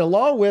escalation,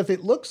 along with,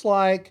 it looks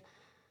like,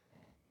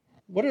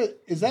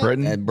 is that?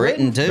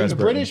 Britain too. The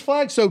British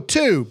flag? So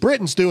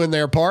Britain's doing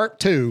their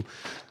part, too.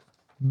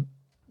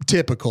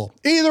 Typical.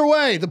 Either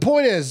way, the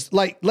point is,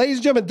 like, ladies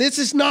and gentlemen, this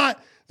is not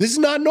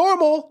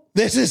normal.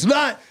 This is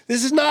not,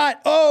 there's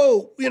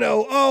no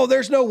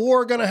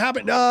war going to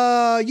happen.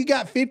 You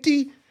got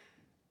 50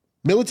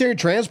 military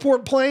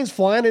transport planes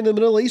flying into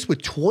the Middle East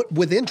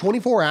within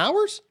 24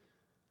 hours?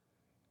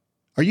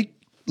 Are you,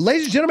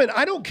 ladies and gentlemen,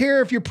 I don't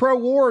care if you're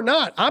pro-war or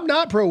not. I'm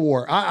not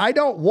pro-war. I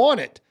don't want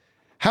it.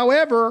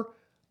 However,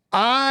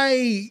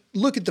 I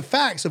look at the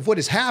facts of what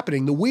is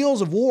happening. The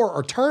wheels of war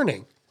are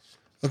turning.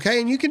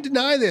 Okay, and you can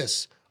deny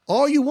this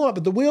all you want,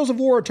 but the wheels of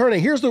war are turning.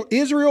 Here's the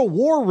Israel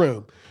War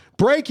Room.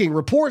 Breaking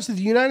reports that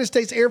the United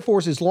States Air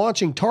Force is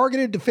launching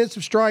targeted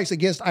defensive strikes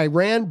against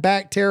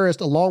Iran-backed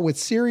terrorists along with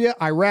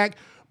Syria-Iraq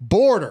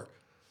border.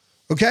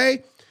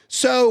 Okay,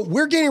 so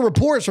we're getting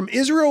reports from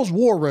Israel's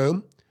War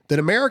Room that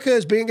America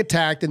is being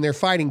attacked and they're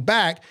fighting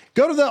back.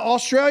 Go to the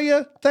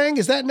Australia thing.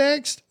 Is that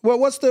next? Well,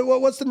 what's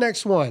the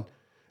next one?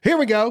 Here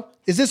we go.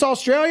 Is this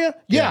Australia?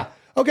 Yeah.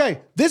 Okay,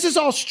 this is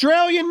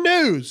Australian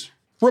news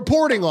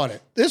reporting on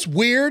it. This is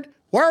weird.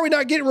 Why are we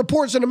not getting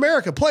reports in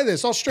America? Play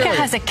this, Australia.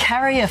 America has a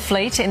carrier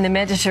fleet in the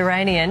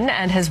Mediterranean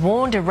and has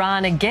warned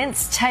Iran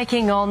against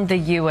taking on the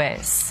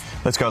US.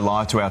 Let's go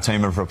live to our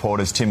team of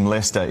reporters. Tim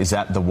Lester is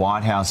at the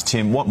White House.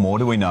 Tim, what more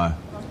do we know?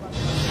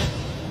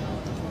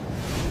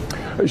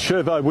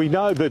 Shervo, we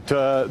know that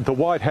the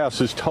White House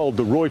has told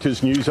the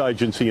Reuters news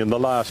agency in the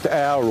last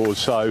hour or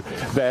so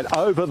that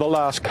over the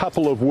last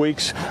couple of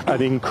weeks,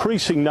 an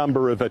increasing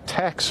number of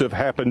attacks have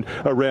happened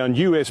around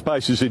US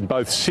bases in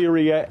both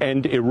Syria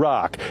and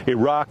Iraq.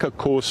 Iraq, of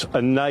course,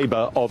 a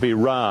neighbour of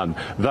Iran.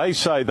 They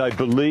say they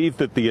believe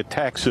that the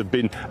attacks have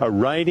been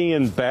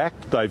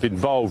Iranian-backed. They've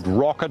involved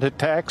rocket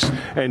attacks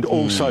and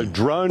also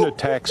drone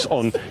attacks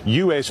on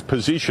US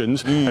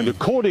positions. And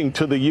according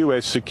to the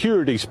US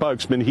security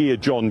spokesman here,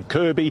 John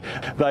Kirby,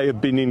 they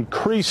have been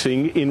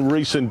increasing in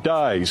recent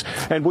days.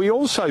 And we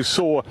also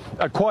saw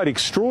a quite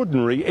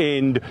extraordinary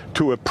end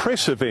to a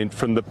press event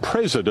from the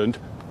president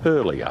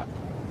earlier.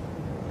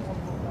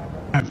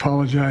 I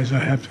apologize. I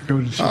have to go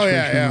to the situation. Oh,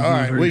 yeah. All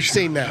right. We've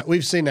seen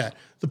that.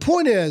 The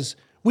point is,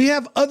 we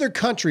have other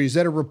countries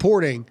that are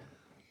reporting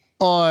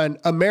on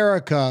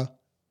America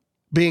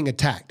being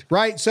attacked,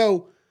 right?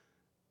 So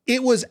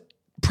it was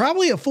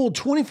probably a full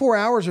 24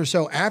 hours or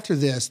so after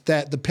this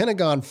that the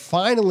Pentagon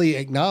finally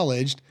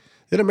acknowledged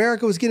that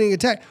America was getting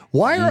attacked.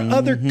 Why are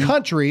other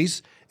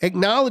countries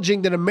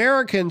acknowledging that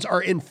Americans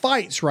are in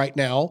fights right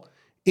now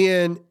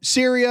in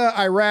Syria,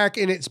 Iraq,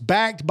 and it's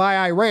backed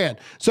by Iran?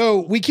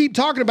 So we keep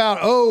talking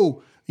about,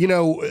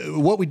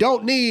 what we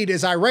don't need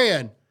is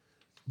Iran.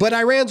 But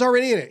Iran's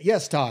already in it.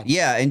 Yes, Todd.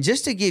 Yeah, and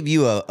just to give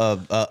you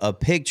a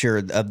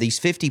picture of these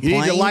 50 planes.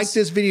 You need to like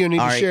this video. You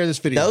need to share this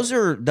video.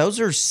 Those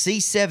are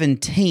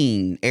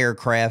C-17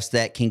 aircrafts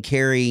that can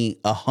carry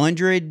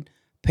 100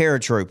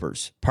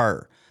 paratroopers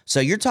per. So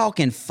you're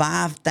talking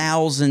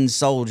 5,000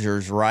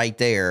 soldiers right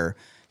there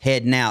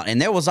heading out. And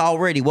there was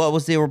already, what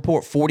was the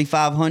report,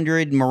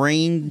 4,500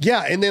 Marine?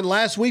 Yeah, and then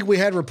last week we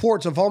had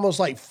reports of almost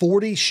like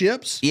 40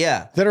 ships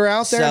that are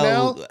out there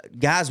now.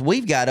 Guys,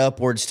 we've got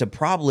upwards to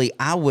probably,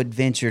 I would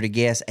venture to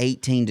guess,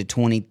 18 to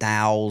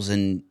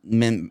 20,000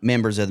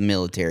 members of the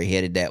military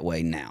headed that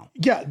way now.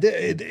 Yeah,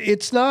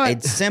 it's not.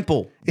 It's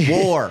simple.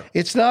 War.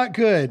 It's not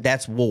good.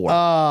 That's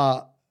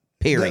war.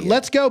 Period.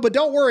 Let's go, but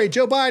don't worry.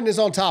 Joe Biden is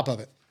on top of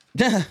it.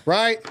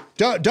 Right?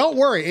 Don't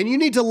worry. And you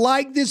need to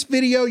like this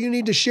video. You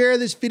need to share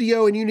this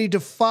video, and you need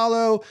to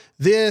follow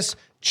this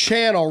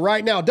channel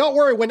right now. Don't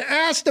worry. When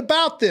asked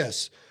about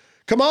this,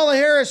 Kamala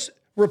Harris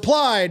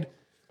replied,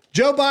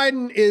 Joe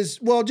Biden is,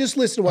 well, just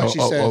listen to what she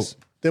says.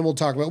 Then we'll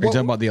talk about it. Are you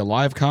talking about the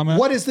alive comment?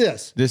 What is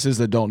this? This is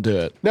the don't do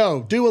it.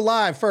 No, do a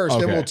live first,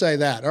 then we'll say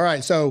that. All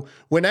right. So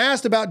when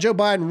asked about Joe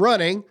Biden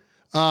running,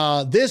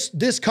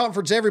 this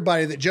comforts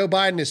everybody that Joe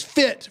Biden is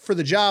fit for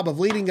the job of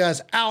leading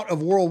us out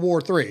of World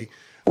War III.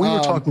 We were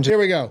talking here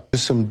we go. To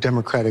some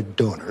Democratic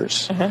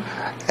donors,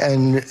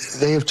 and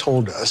they have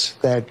told us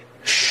that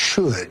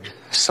should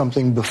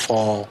something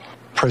befall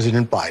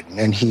President Biden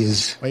and he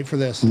is wait for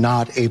this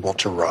not able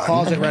to run,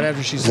 pause it right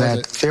after she says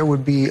it, there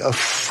would be a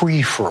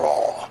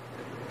free-for-all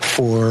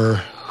for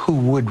who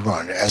would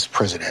run as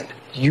president.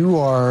 You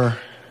are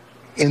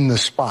in the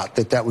spot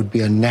that would be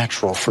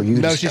unnatural for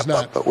you to step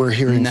up, but we're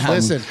hearing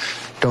from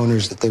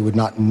donors that they would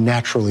not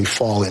naturally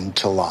fall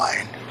into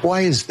line.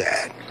 Why is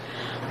that?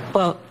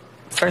 Well,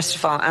 first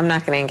of all, I'm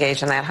not going to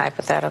engage in that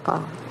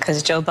hypothetical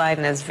because Joe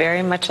Biden is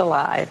very much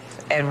alive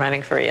and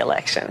running for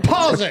re-election.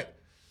 Pause it.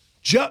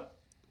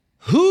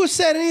 Who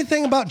said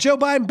anything about Joe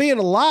Biden being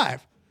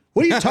alive?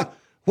 What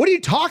are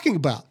you talking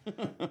about?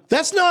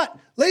 That's not,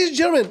 ladies and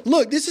gentlemen,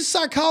 look, this is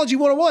Psychology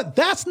 101.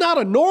 That's not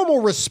a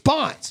normal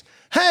response.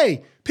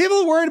 Hey,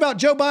 people are worried about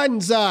Joe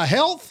Biden's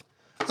health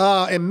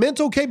and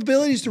mental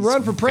capabilities to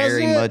run for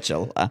president. Very much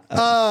alive.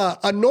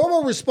 A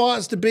normal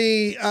response to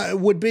be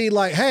would be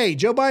like, "Hey,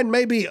 Joe Biden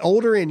may be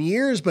older in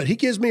years, but he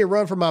gives me a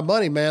run for my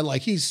money, man.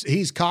 Like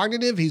he's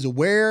cognitive, he's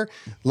aware.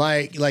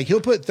 Like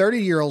he'll put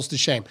 30-year-olds to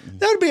shame."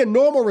 That would be a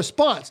normal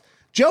response.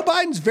 Joe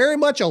Biden's very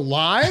much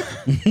alive.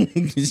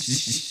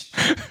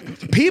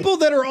 People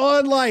that are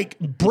on like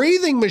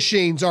breathing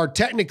machines are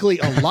technically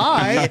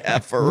alive. Yeah,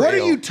 for what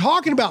real. are you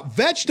talking about?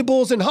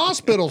 Vegetables in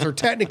hospitals are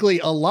technically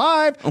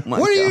alive.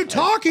 What are you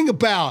talking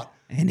about?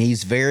 And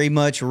he's very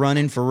much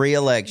running for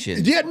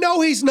re-election. Yeah,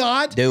 no, he's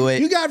not. Do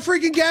it. You got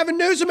freaking Gavin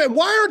Newsom. And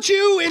why aren't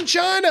you in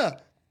China?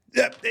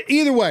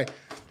 Either way.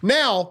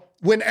 Now,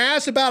 when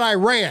asked about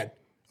Iran,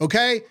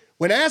 okay?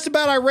 When asked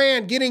about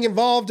Iran getting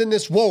involved in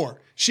this war,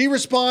 she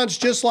responds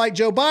just like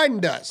Joe Biden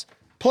does.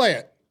 Play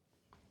it.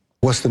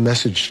 What's the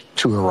message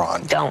to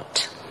Iran?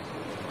 Don't.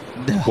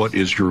 What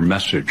is your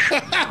message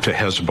to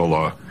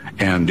Hezbollah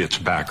and its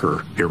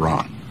backer,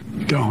 Iran?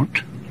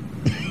 Don't.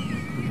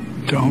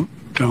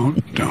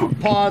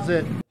 Pause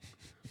it.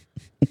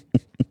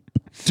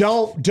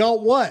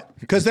 Don't what?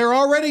 Because they're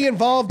already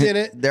involved in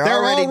it. They're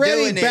already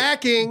doing it.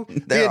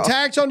 backing the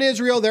attacks on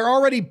Israel. They're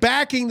already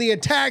backing the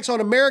attacks on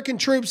American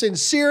troops in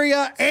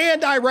Syria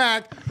and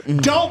Iraq.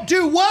 Don't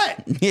do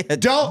what? Yeah,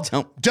 don't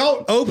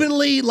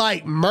openly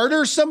like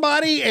murder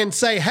somebody and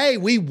say, "Hey,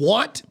 we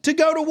want to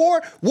go to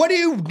war." What do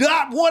you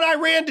not want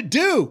Iran to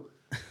do?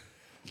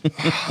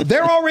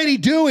 They're already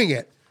doing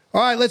it.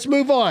 All right, let's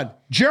move on.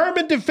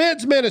 German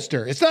defense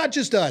minister. It's not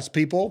just us,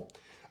 people.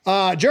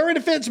 German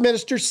defense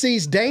minister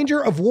sees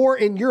danger of war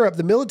in Europe.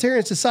 The military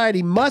and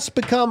society must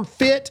become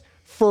fit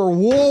for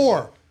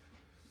war.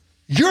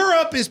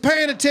 Europe is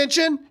paying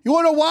attention. You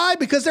want to know why?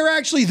 Because they're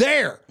actually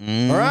there.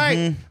 All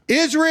right.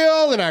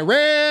 Israel and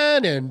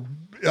Iran and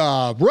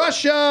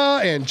Russia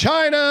and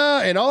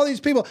China and all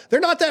these people, they're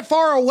not that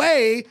far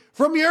away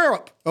from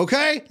Europe,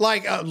 okay?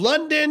 Like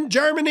London,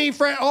 Germany,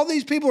 France, all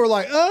these people are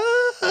like,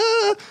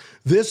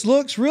 this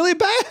looks really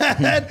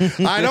bad.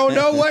 I don't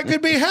know what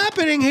could be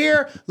happening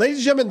here.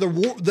 Ladies and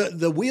gentlemen,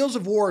 the wheels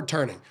of war are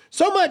turning.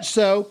 So much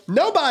so,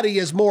 nobody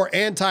is more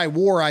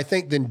anti-war, I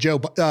think, than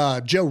Joe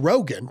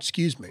Rogan,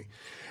 excuse me.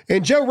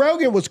 And Joe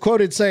Rogan was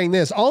quoted saying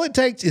this: all it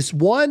takes is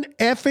one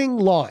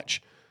effing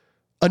launch,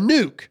 a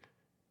nuke,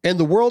 and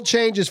the world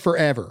changes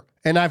forever.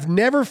 And I've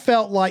never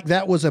felt like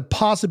that was a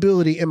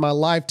possibility in my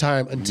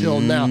lifetime until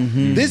now.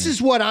 This is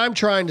what I'm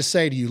trying to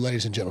say to you,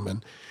 ladies and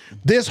gentlemen.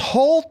 This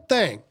whole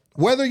thing,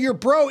 whether you're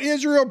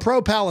pro-Israel,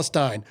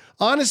 pro-Palestine,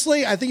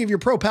 honestly, I think if you're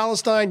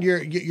pro-Palestine,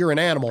 you're an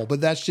animal, but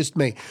that's just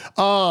me.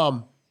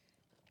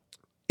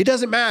 It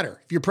doesn't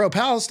matter. If you're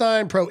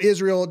pro-Palestine,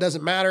 pro-Israel, it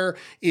doesn't matter.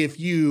 If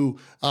you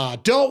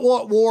don't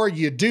want war,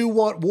 you do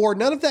want war.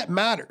 None of that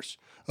matters.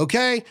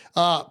 Okay?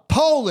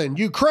 Poland,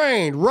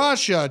 Ukraine,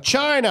 Russia,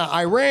 China,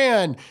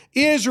 Iran,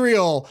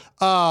 Israel,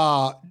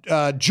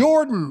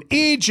 Jordan,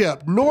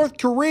 Egypt, North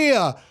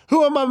Korea.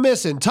 Who am I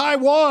missing?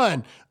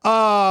 Taiwan.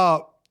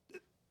 They're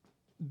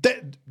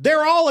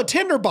all a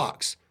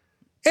tinderbox.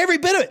 Every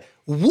bit of it.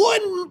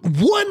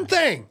 One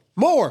thing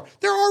more.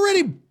 They're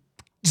already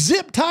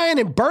zip tying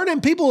and burning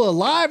people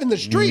alive in the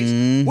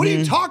streets. What are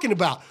you talking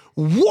about?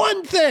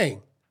 One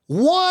thing.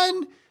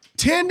 One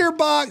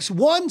tinderbox,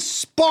 one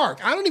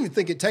spark. I don't even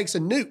think it takes a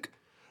nuke.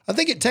 I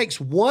think it takes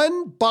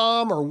one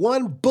bomb or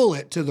one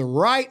bullet to the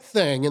right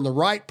thing in the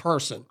right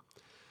person.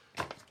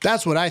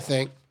 That's what I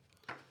think.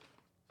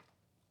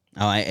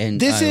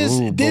 This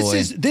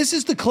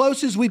is the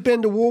closest we've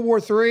been to World War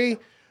III.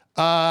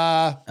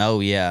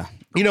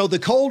 You know, the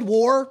Cold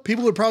War,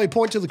 people would probably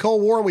point to the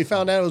Cold War, and we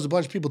found out it was a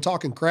bunch of people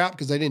talking crap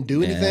because they didn't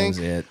do anything.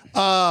 That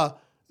was it.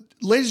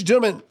 Ladies and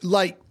gentlemen,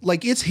 like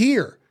it's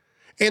here.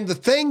 And the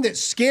thing that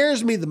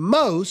scares me the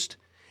most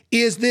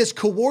is this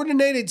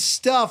coordinated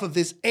stuff of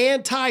this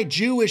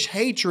anti-Jewish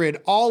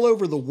hatred all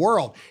over the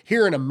world.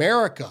 Here in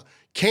America,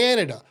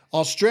 Canada,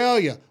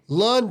 Australia,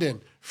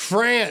 London,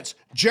 France,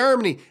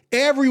 Germany,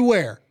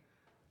 everywhere.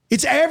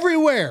 It's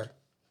everywhere.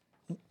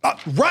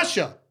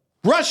 Russia,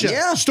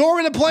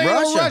 storming the plane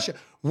on Russia.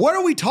 What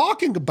are we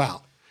talking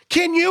about?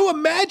 Can you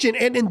imagine?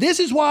 And this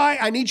is why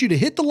I need you to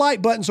hit the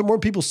like button so more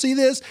people see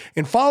this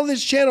and follow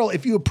this channel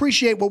if you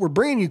appreciate what we're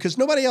bringing you, because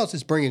nobody else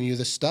is bringing you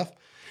this stuff.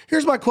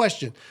 Here's my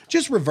question.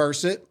 Just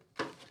reverse it.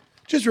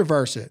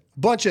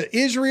 Bunch of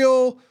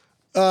Israelis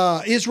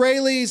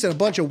and a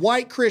bunch of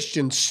white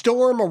Christians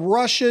storm a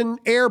Russian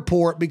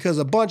airport because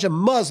a bunch of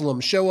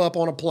Muslims show up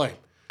on a plane.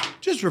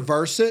 Just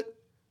reverse it.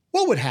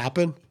 What would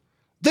happen?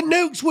 The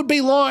nukes would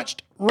be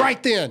launched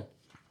right then.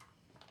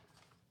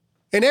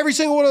 And every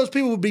single one of those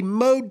people would be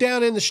mowed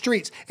down in the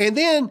streets. And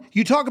then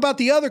you talk about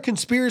the other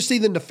conspiracy,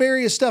 the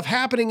nefarious stuff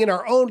happening in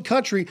our own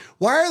country.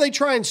 Why are they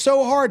trying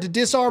so hard to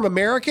disarm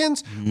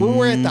Americans when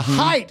we're at the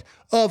height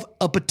of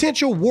a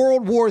potential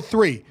World War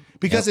III?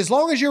 Because as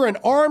long as you're an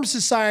armed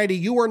society,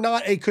 you are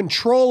not a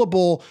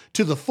controllable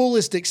to the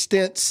fullest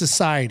extent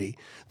society.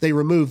 They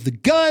remove the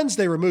guns,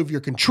 they remove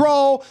your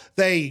control,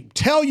 they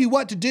tell you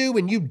what to do,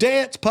 and you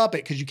dance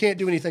puppet because you can't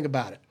do anything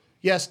about it.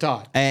 Yes,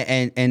 Todd.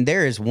 And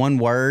there is one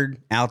word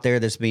out there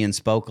that's being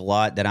spoke a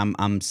lot that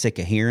I'm sick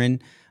of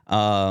hearing.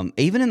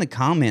 Even in the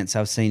comments,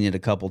 I've seen it a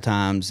couple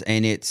times,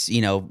 and it's,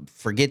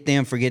 forget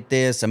them, forget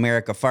this,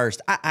 America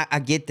first. I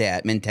get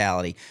that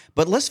mentality.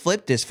 But let's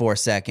flip this for a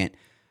second.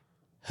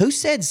 Who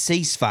said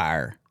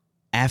ceasefire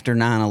after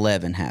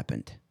 9/11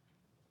 happened?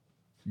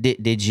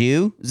 Did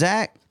you,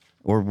 Zach?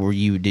 Or were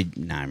you,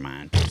 never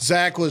mind.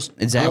 Zach was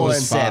 7. I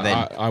was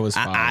 5.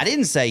 I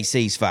didn't say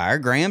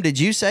ceasefire. Graham, did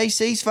you say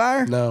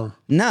ceasefire?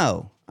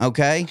 No.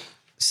 Okay.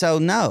 So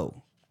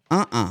no.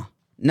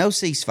 No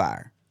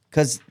ceasefire.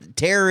 Because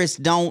terrorists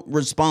don't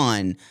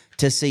respond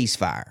to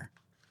ceasefire.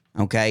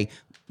 Okay.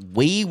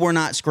 We were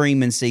not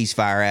screaming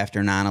ceasefire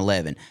after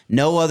 9/11.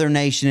 No other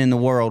nation in the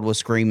world was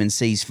screaming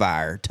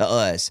ceasefire to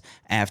us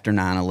after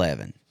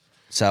 9/11.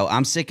 So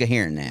I'm sick of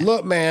hearing that.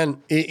 Look,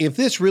 man, if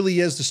this really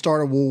is the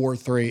start of World War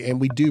III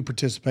and we do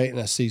participate in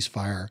a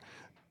ceasefire,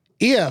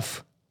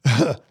 if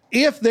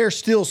there's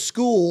still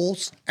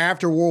schools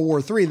after World War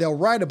III, they'll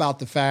write about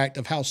the fact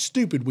of how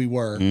stupid we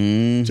were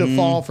to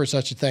fall for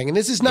such a thing. And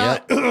this is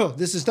not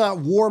this is not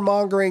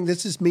warmongering.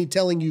 This is me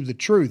telling you the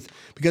truth,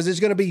 because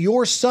it's going to be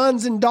your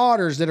sons and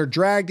daughters that are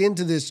dragged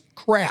into this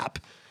crap.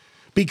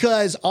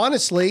 Because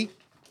honestly,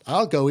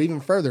 I'll go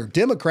even further.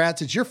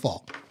 Democrats, it's your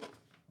fault.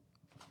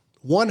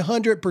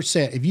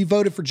 100%. If you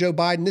voted for Joe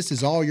Biden, this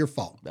is all your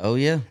fault. Oh,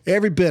 yeah.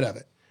 Every bit of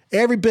it.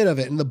 Every bit of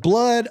it. And the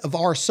blood of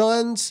our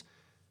sons,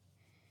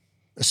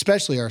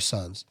 especially our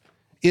sons,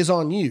 is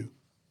on you.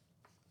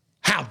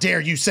 How dare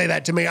you say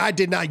that to me? I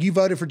did not. You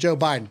voted for Joe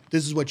Biden.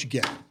 This is what you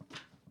get.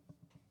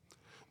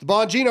 The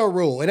Bongino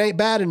rule. It ain't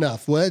bad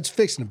enough. Well, it's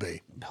fixing to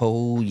be.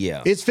 Oh,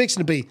 yeah. It's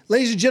fixing to be.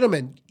 Ladies and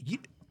gentlemen,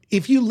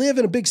 if you live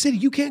in a big city,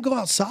 you can't go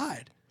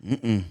outside.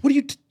 What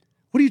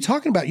are you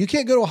talking about? You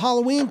can't go to a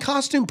Halloween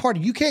costume party.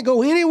 You can't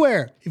go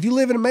anywhere if you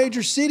live in a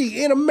major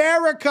city in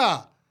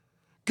America.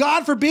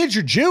 God forbid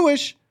you're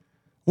Jewish.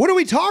 What are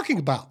we talking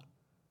about?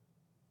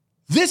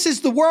 This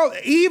is the world.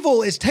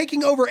 Evil is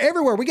taking over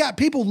everywhere. We got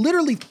people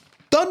literally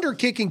thunder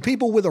kicking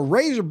people with a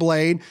razor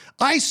blade,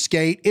 ice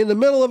skate in the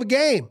middle of a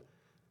game.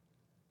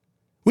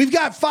 We've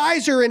got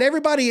Pfizer and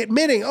everybody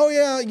admitting, oh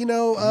yeah,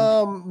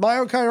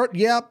 myocarditis.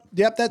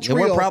 Yep, that's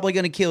real. We're probably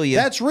going to kill you.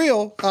 That's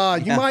real.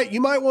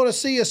 You might want to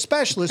see a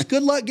specialist.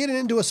 Good luck getting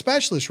into a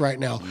specialist right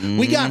now.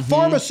 We got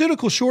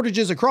pharmaceutical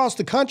shortages across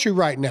the country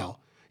right now.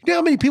 You know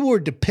how many people are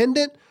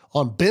dependent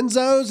on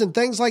benzos and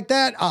things like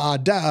that?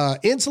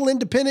 Insulin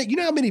dependent. You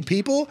know how many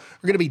people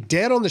are going to be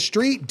dead on the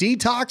street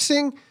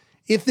detoxing?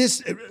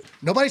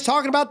 Nobody's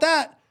talking about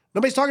that.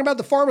 Nobody's talking about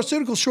the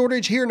pharmaceutical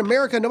shortage here in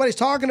America. Nobody's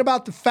talking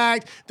about the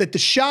fact that the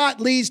shot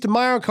leads to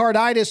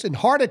myocarditis and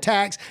heart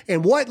attacks.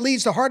 And what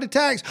leads to heart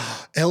attacks?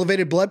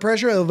 Elevated blood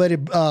pressure,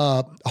 elevated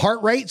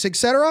heart rates,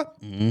 etc.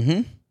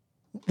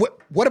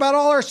 What about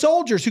all our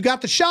soldiers who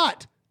got the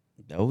shot?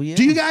 Oh, yeah.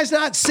 Do you guys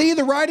not see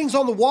the writings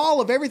on the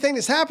wall of everything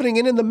that's happening?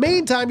 And in the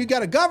meantime, you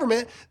got a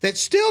government that's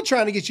still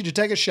trying to get you to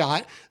take a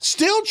shot,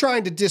 still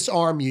trying to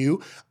disarm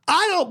you.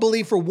 I don't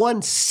believe for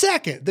 1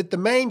 second that the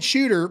main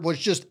shooter was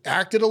just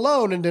acted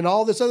alone and then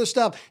all this other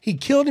stuff. He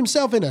killed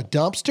himself in a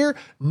dumpster.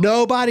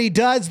 Nobody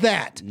does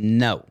that.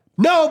 No.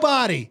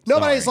 Nobody.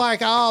 Nobody's like,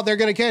 oh, they're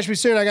going to catch me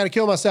soon. I got to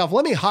kill myself.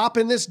 Let me hop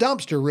in this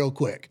dumpster real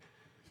quick.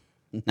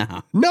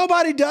 No.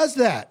 Nobody does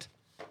that.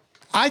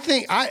 I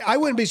think I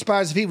wouldn't be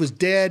surprised if he was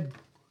dead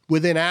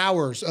within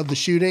hours of the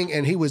shooting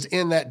and he was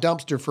in that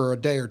dumpster for a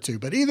day or two.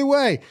 But either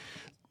way,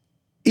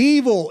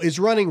 evil is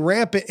running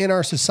rampant in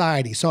our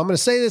society. So I'm going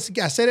to say this.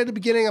 I said it at the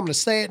beginning. I'm going to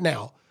say it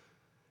now.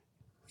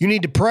 You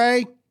need to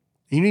pray.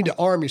 You need to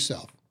arm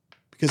yourself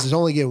because it's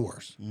only getting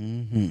worse.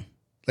 Ladies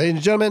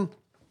and gentlemen,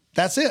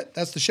 that's it.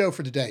 That's the show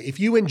for today.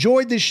 If you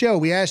enjoyed this show,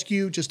 we ask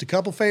you just a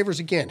couple favors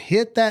again.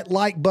 Hit that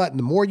like button.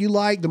 The more you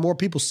like, the more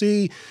people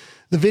see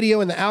the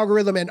video and the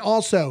algorithm, and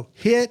also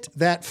hit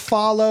that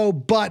follow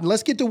button.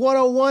 Let's get to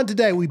 101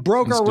 today. We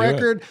broke our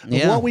record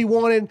of what we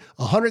wanted,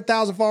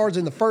 100,000 followers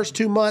in the first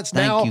 2 months.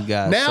 Thank you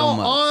guys so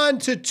much. On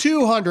to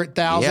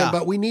 200,000,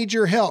 but we need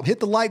your help. Hit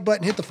the like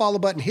button, hit the follow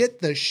button, hit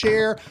the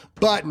share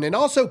button, and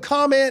also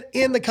comment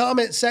in the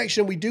comment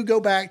section. We do go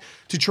back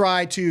to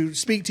try to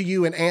speak to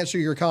you and answer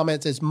your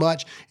comments as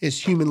much as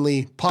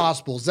humanly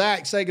possible.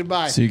 Zach, say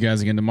goodbye. See you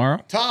guys again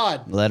tomorrow.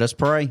 Todd. Let us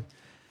pray.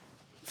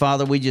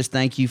 Father, we just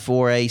thank you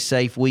for a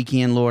safe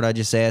weekend, Lord. I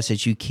just ask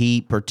that you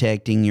keep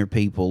protecting your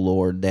people,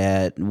 Lord,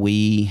 that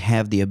we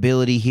have the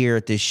ability here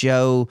at this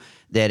show,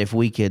 that if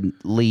we could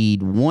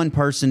lead one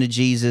person to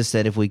Jesus,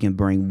 that if we can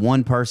bring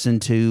one person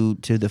to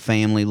the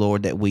family,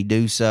 Lord, that we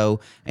do so,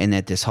 and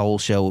that this whole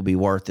show will be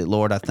worth it.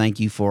 Lord, I thank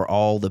you for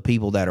all the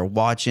people that are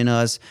watching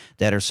us,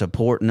 that are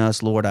supporting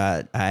us. Lord,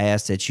 I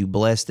ask that you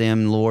bless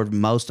them, Lord,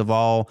 most of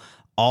all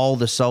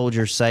the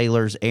soldiers,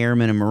 sailors,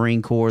 airmen, and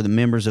Marine Corps, the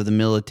members of the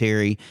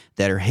military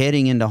that are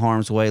heading into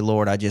harm's way,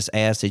 Lord, I just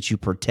ask that you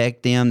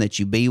protect them, that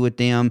you be with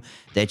them,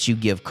 that you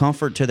give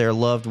comfort to their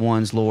loved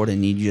ones, Lord,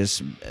 and you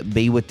just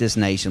be with this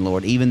nation,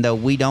 Lord. Even though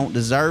we don't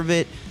deserve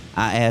it,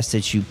 I ask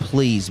that you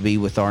please be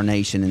with our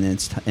nation in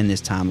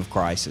this time of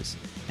crisis.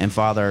 And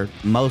Father,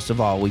 most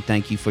of all, we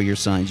thank you for your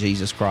Son,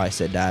 Jesus Christ,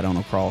 that died on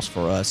a cross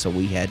for us so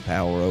we had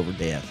power over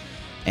death.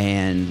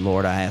 And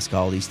Lord, I ask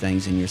all these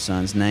things in your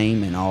Son's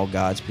name, and all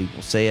God's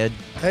people said,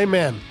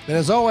 amen. And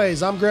as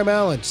always, I'm Graham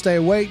Allen. Stay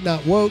awake,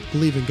 not woke.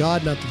 Believe in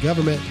God, not the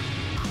government.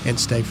 And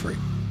stay free.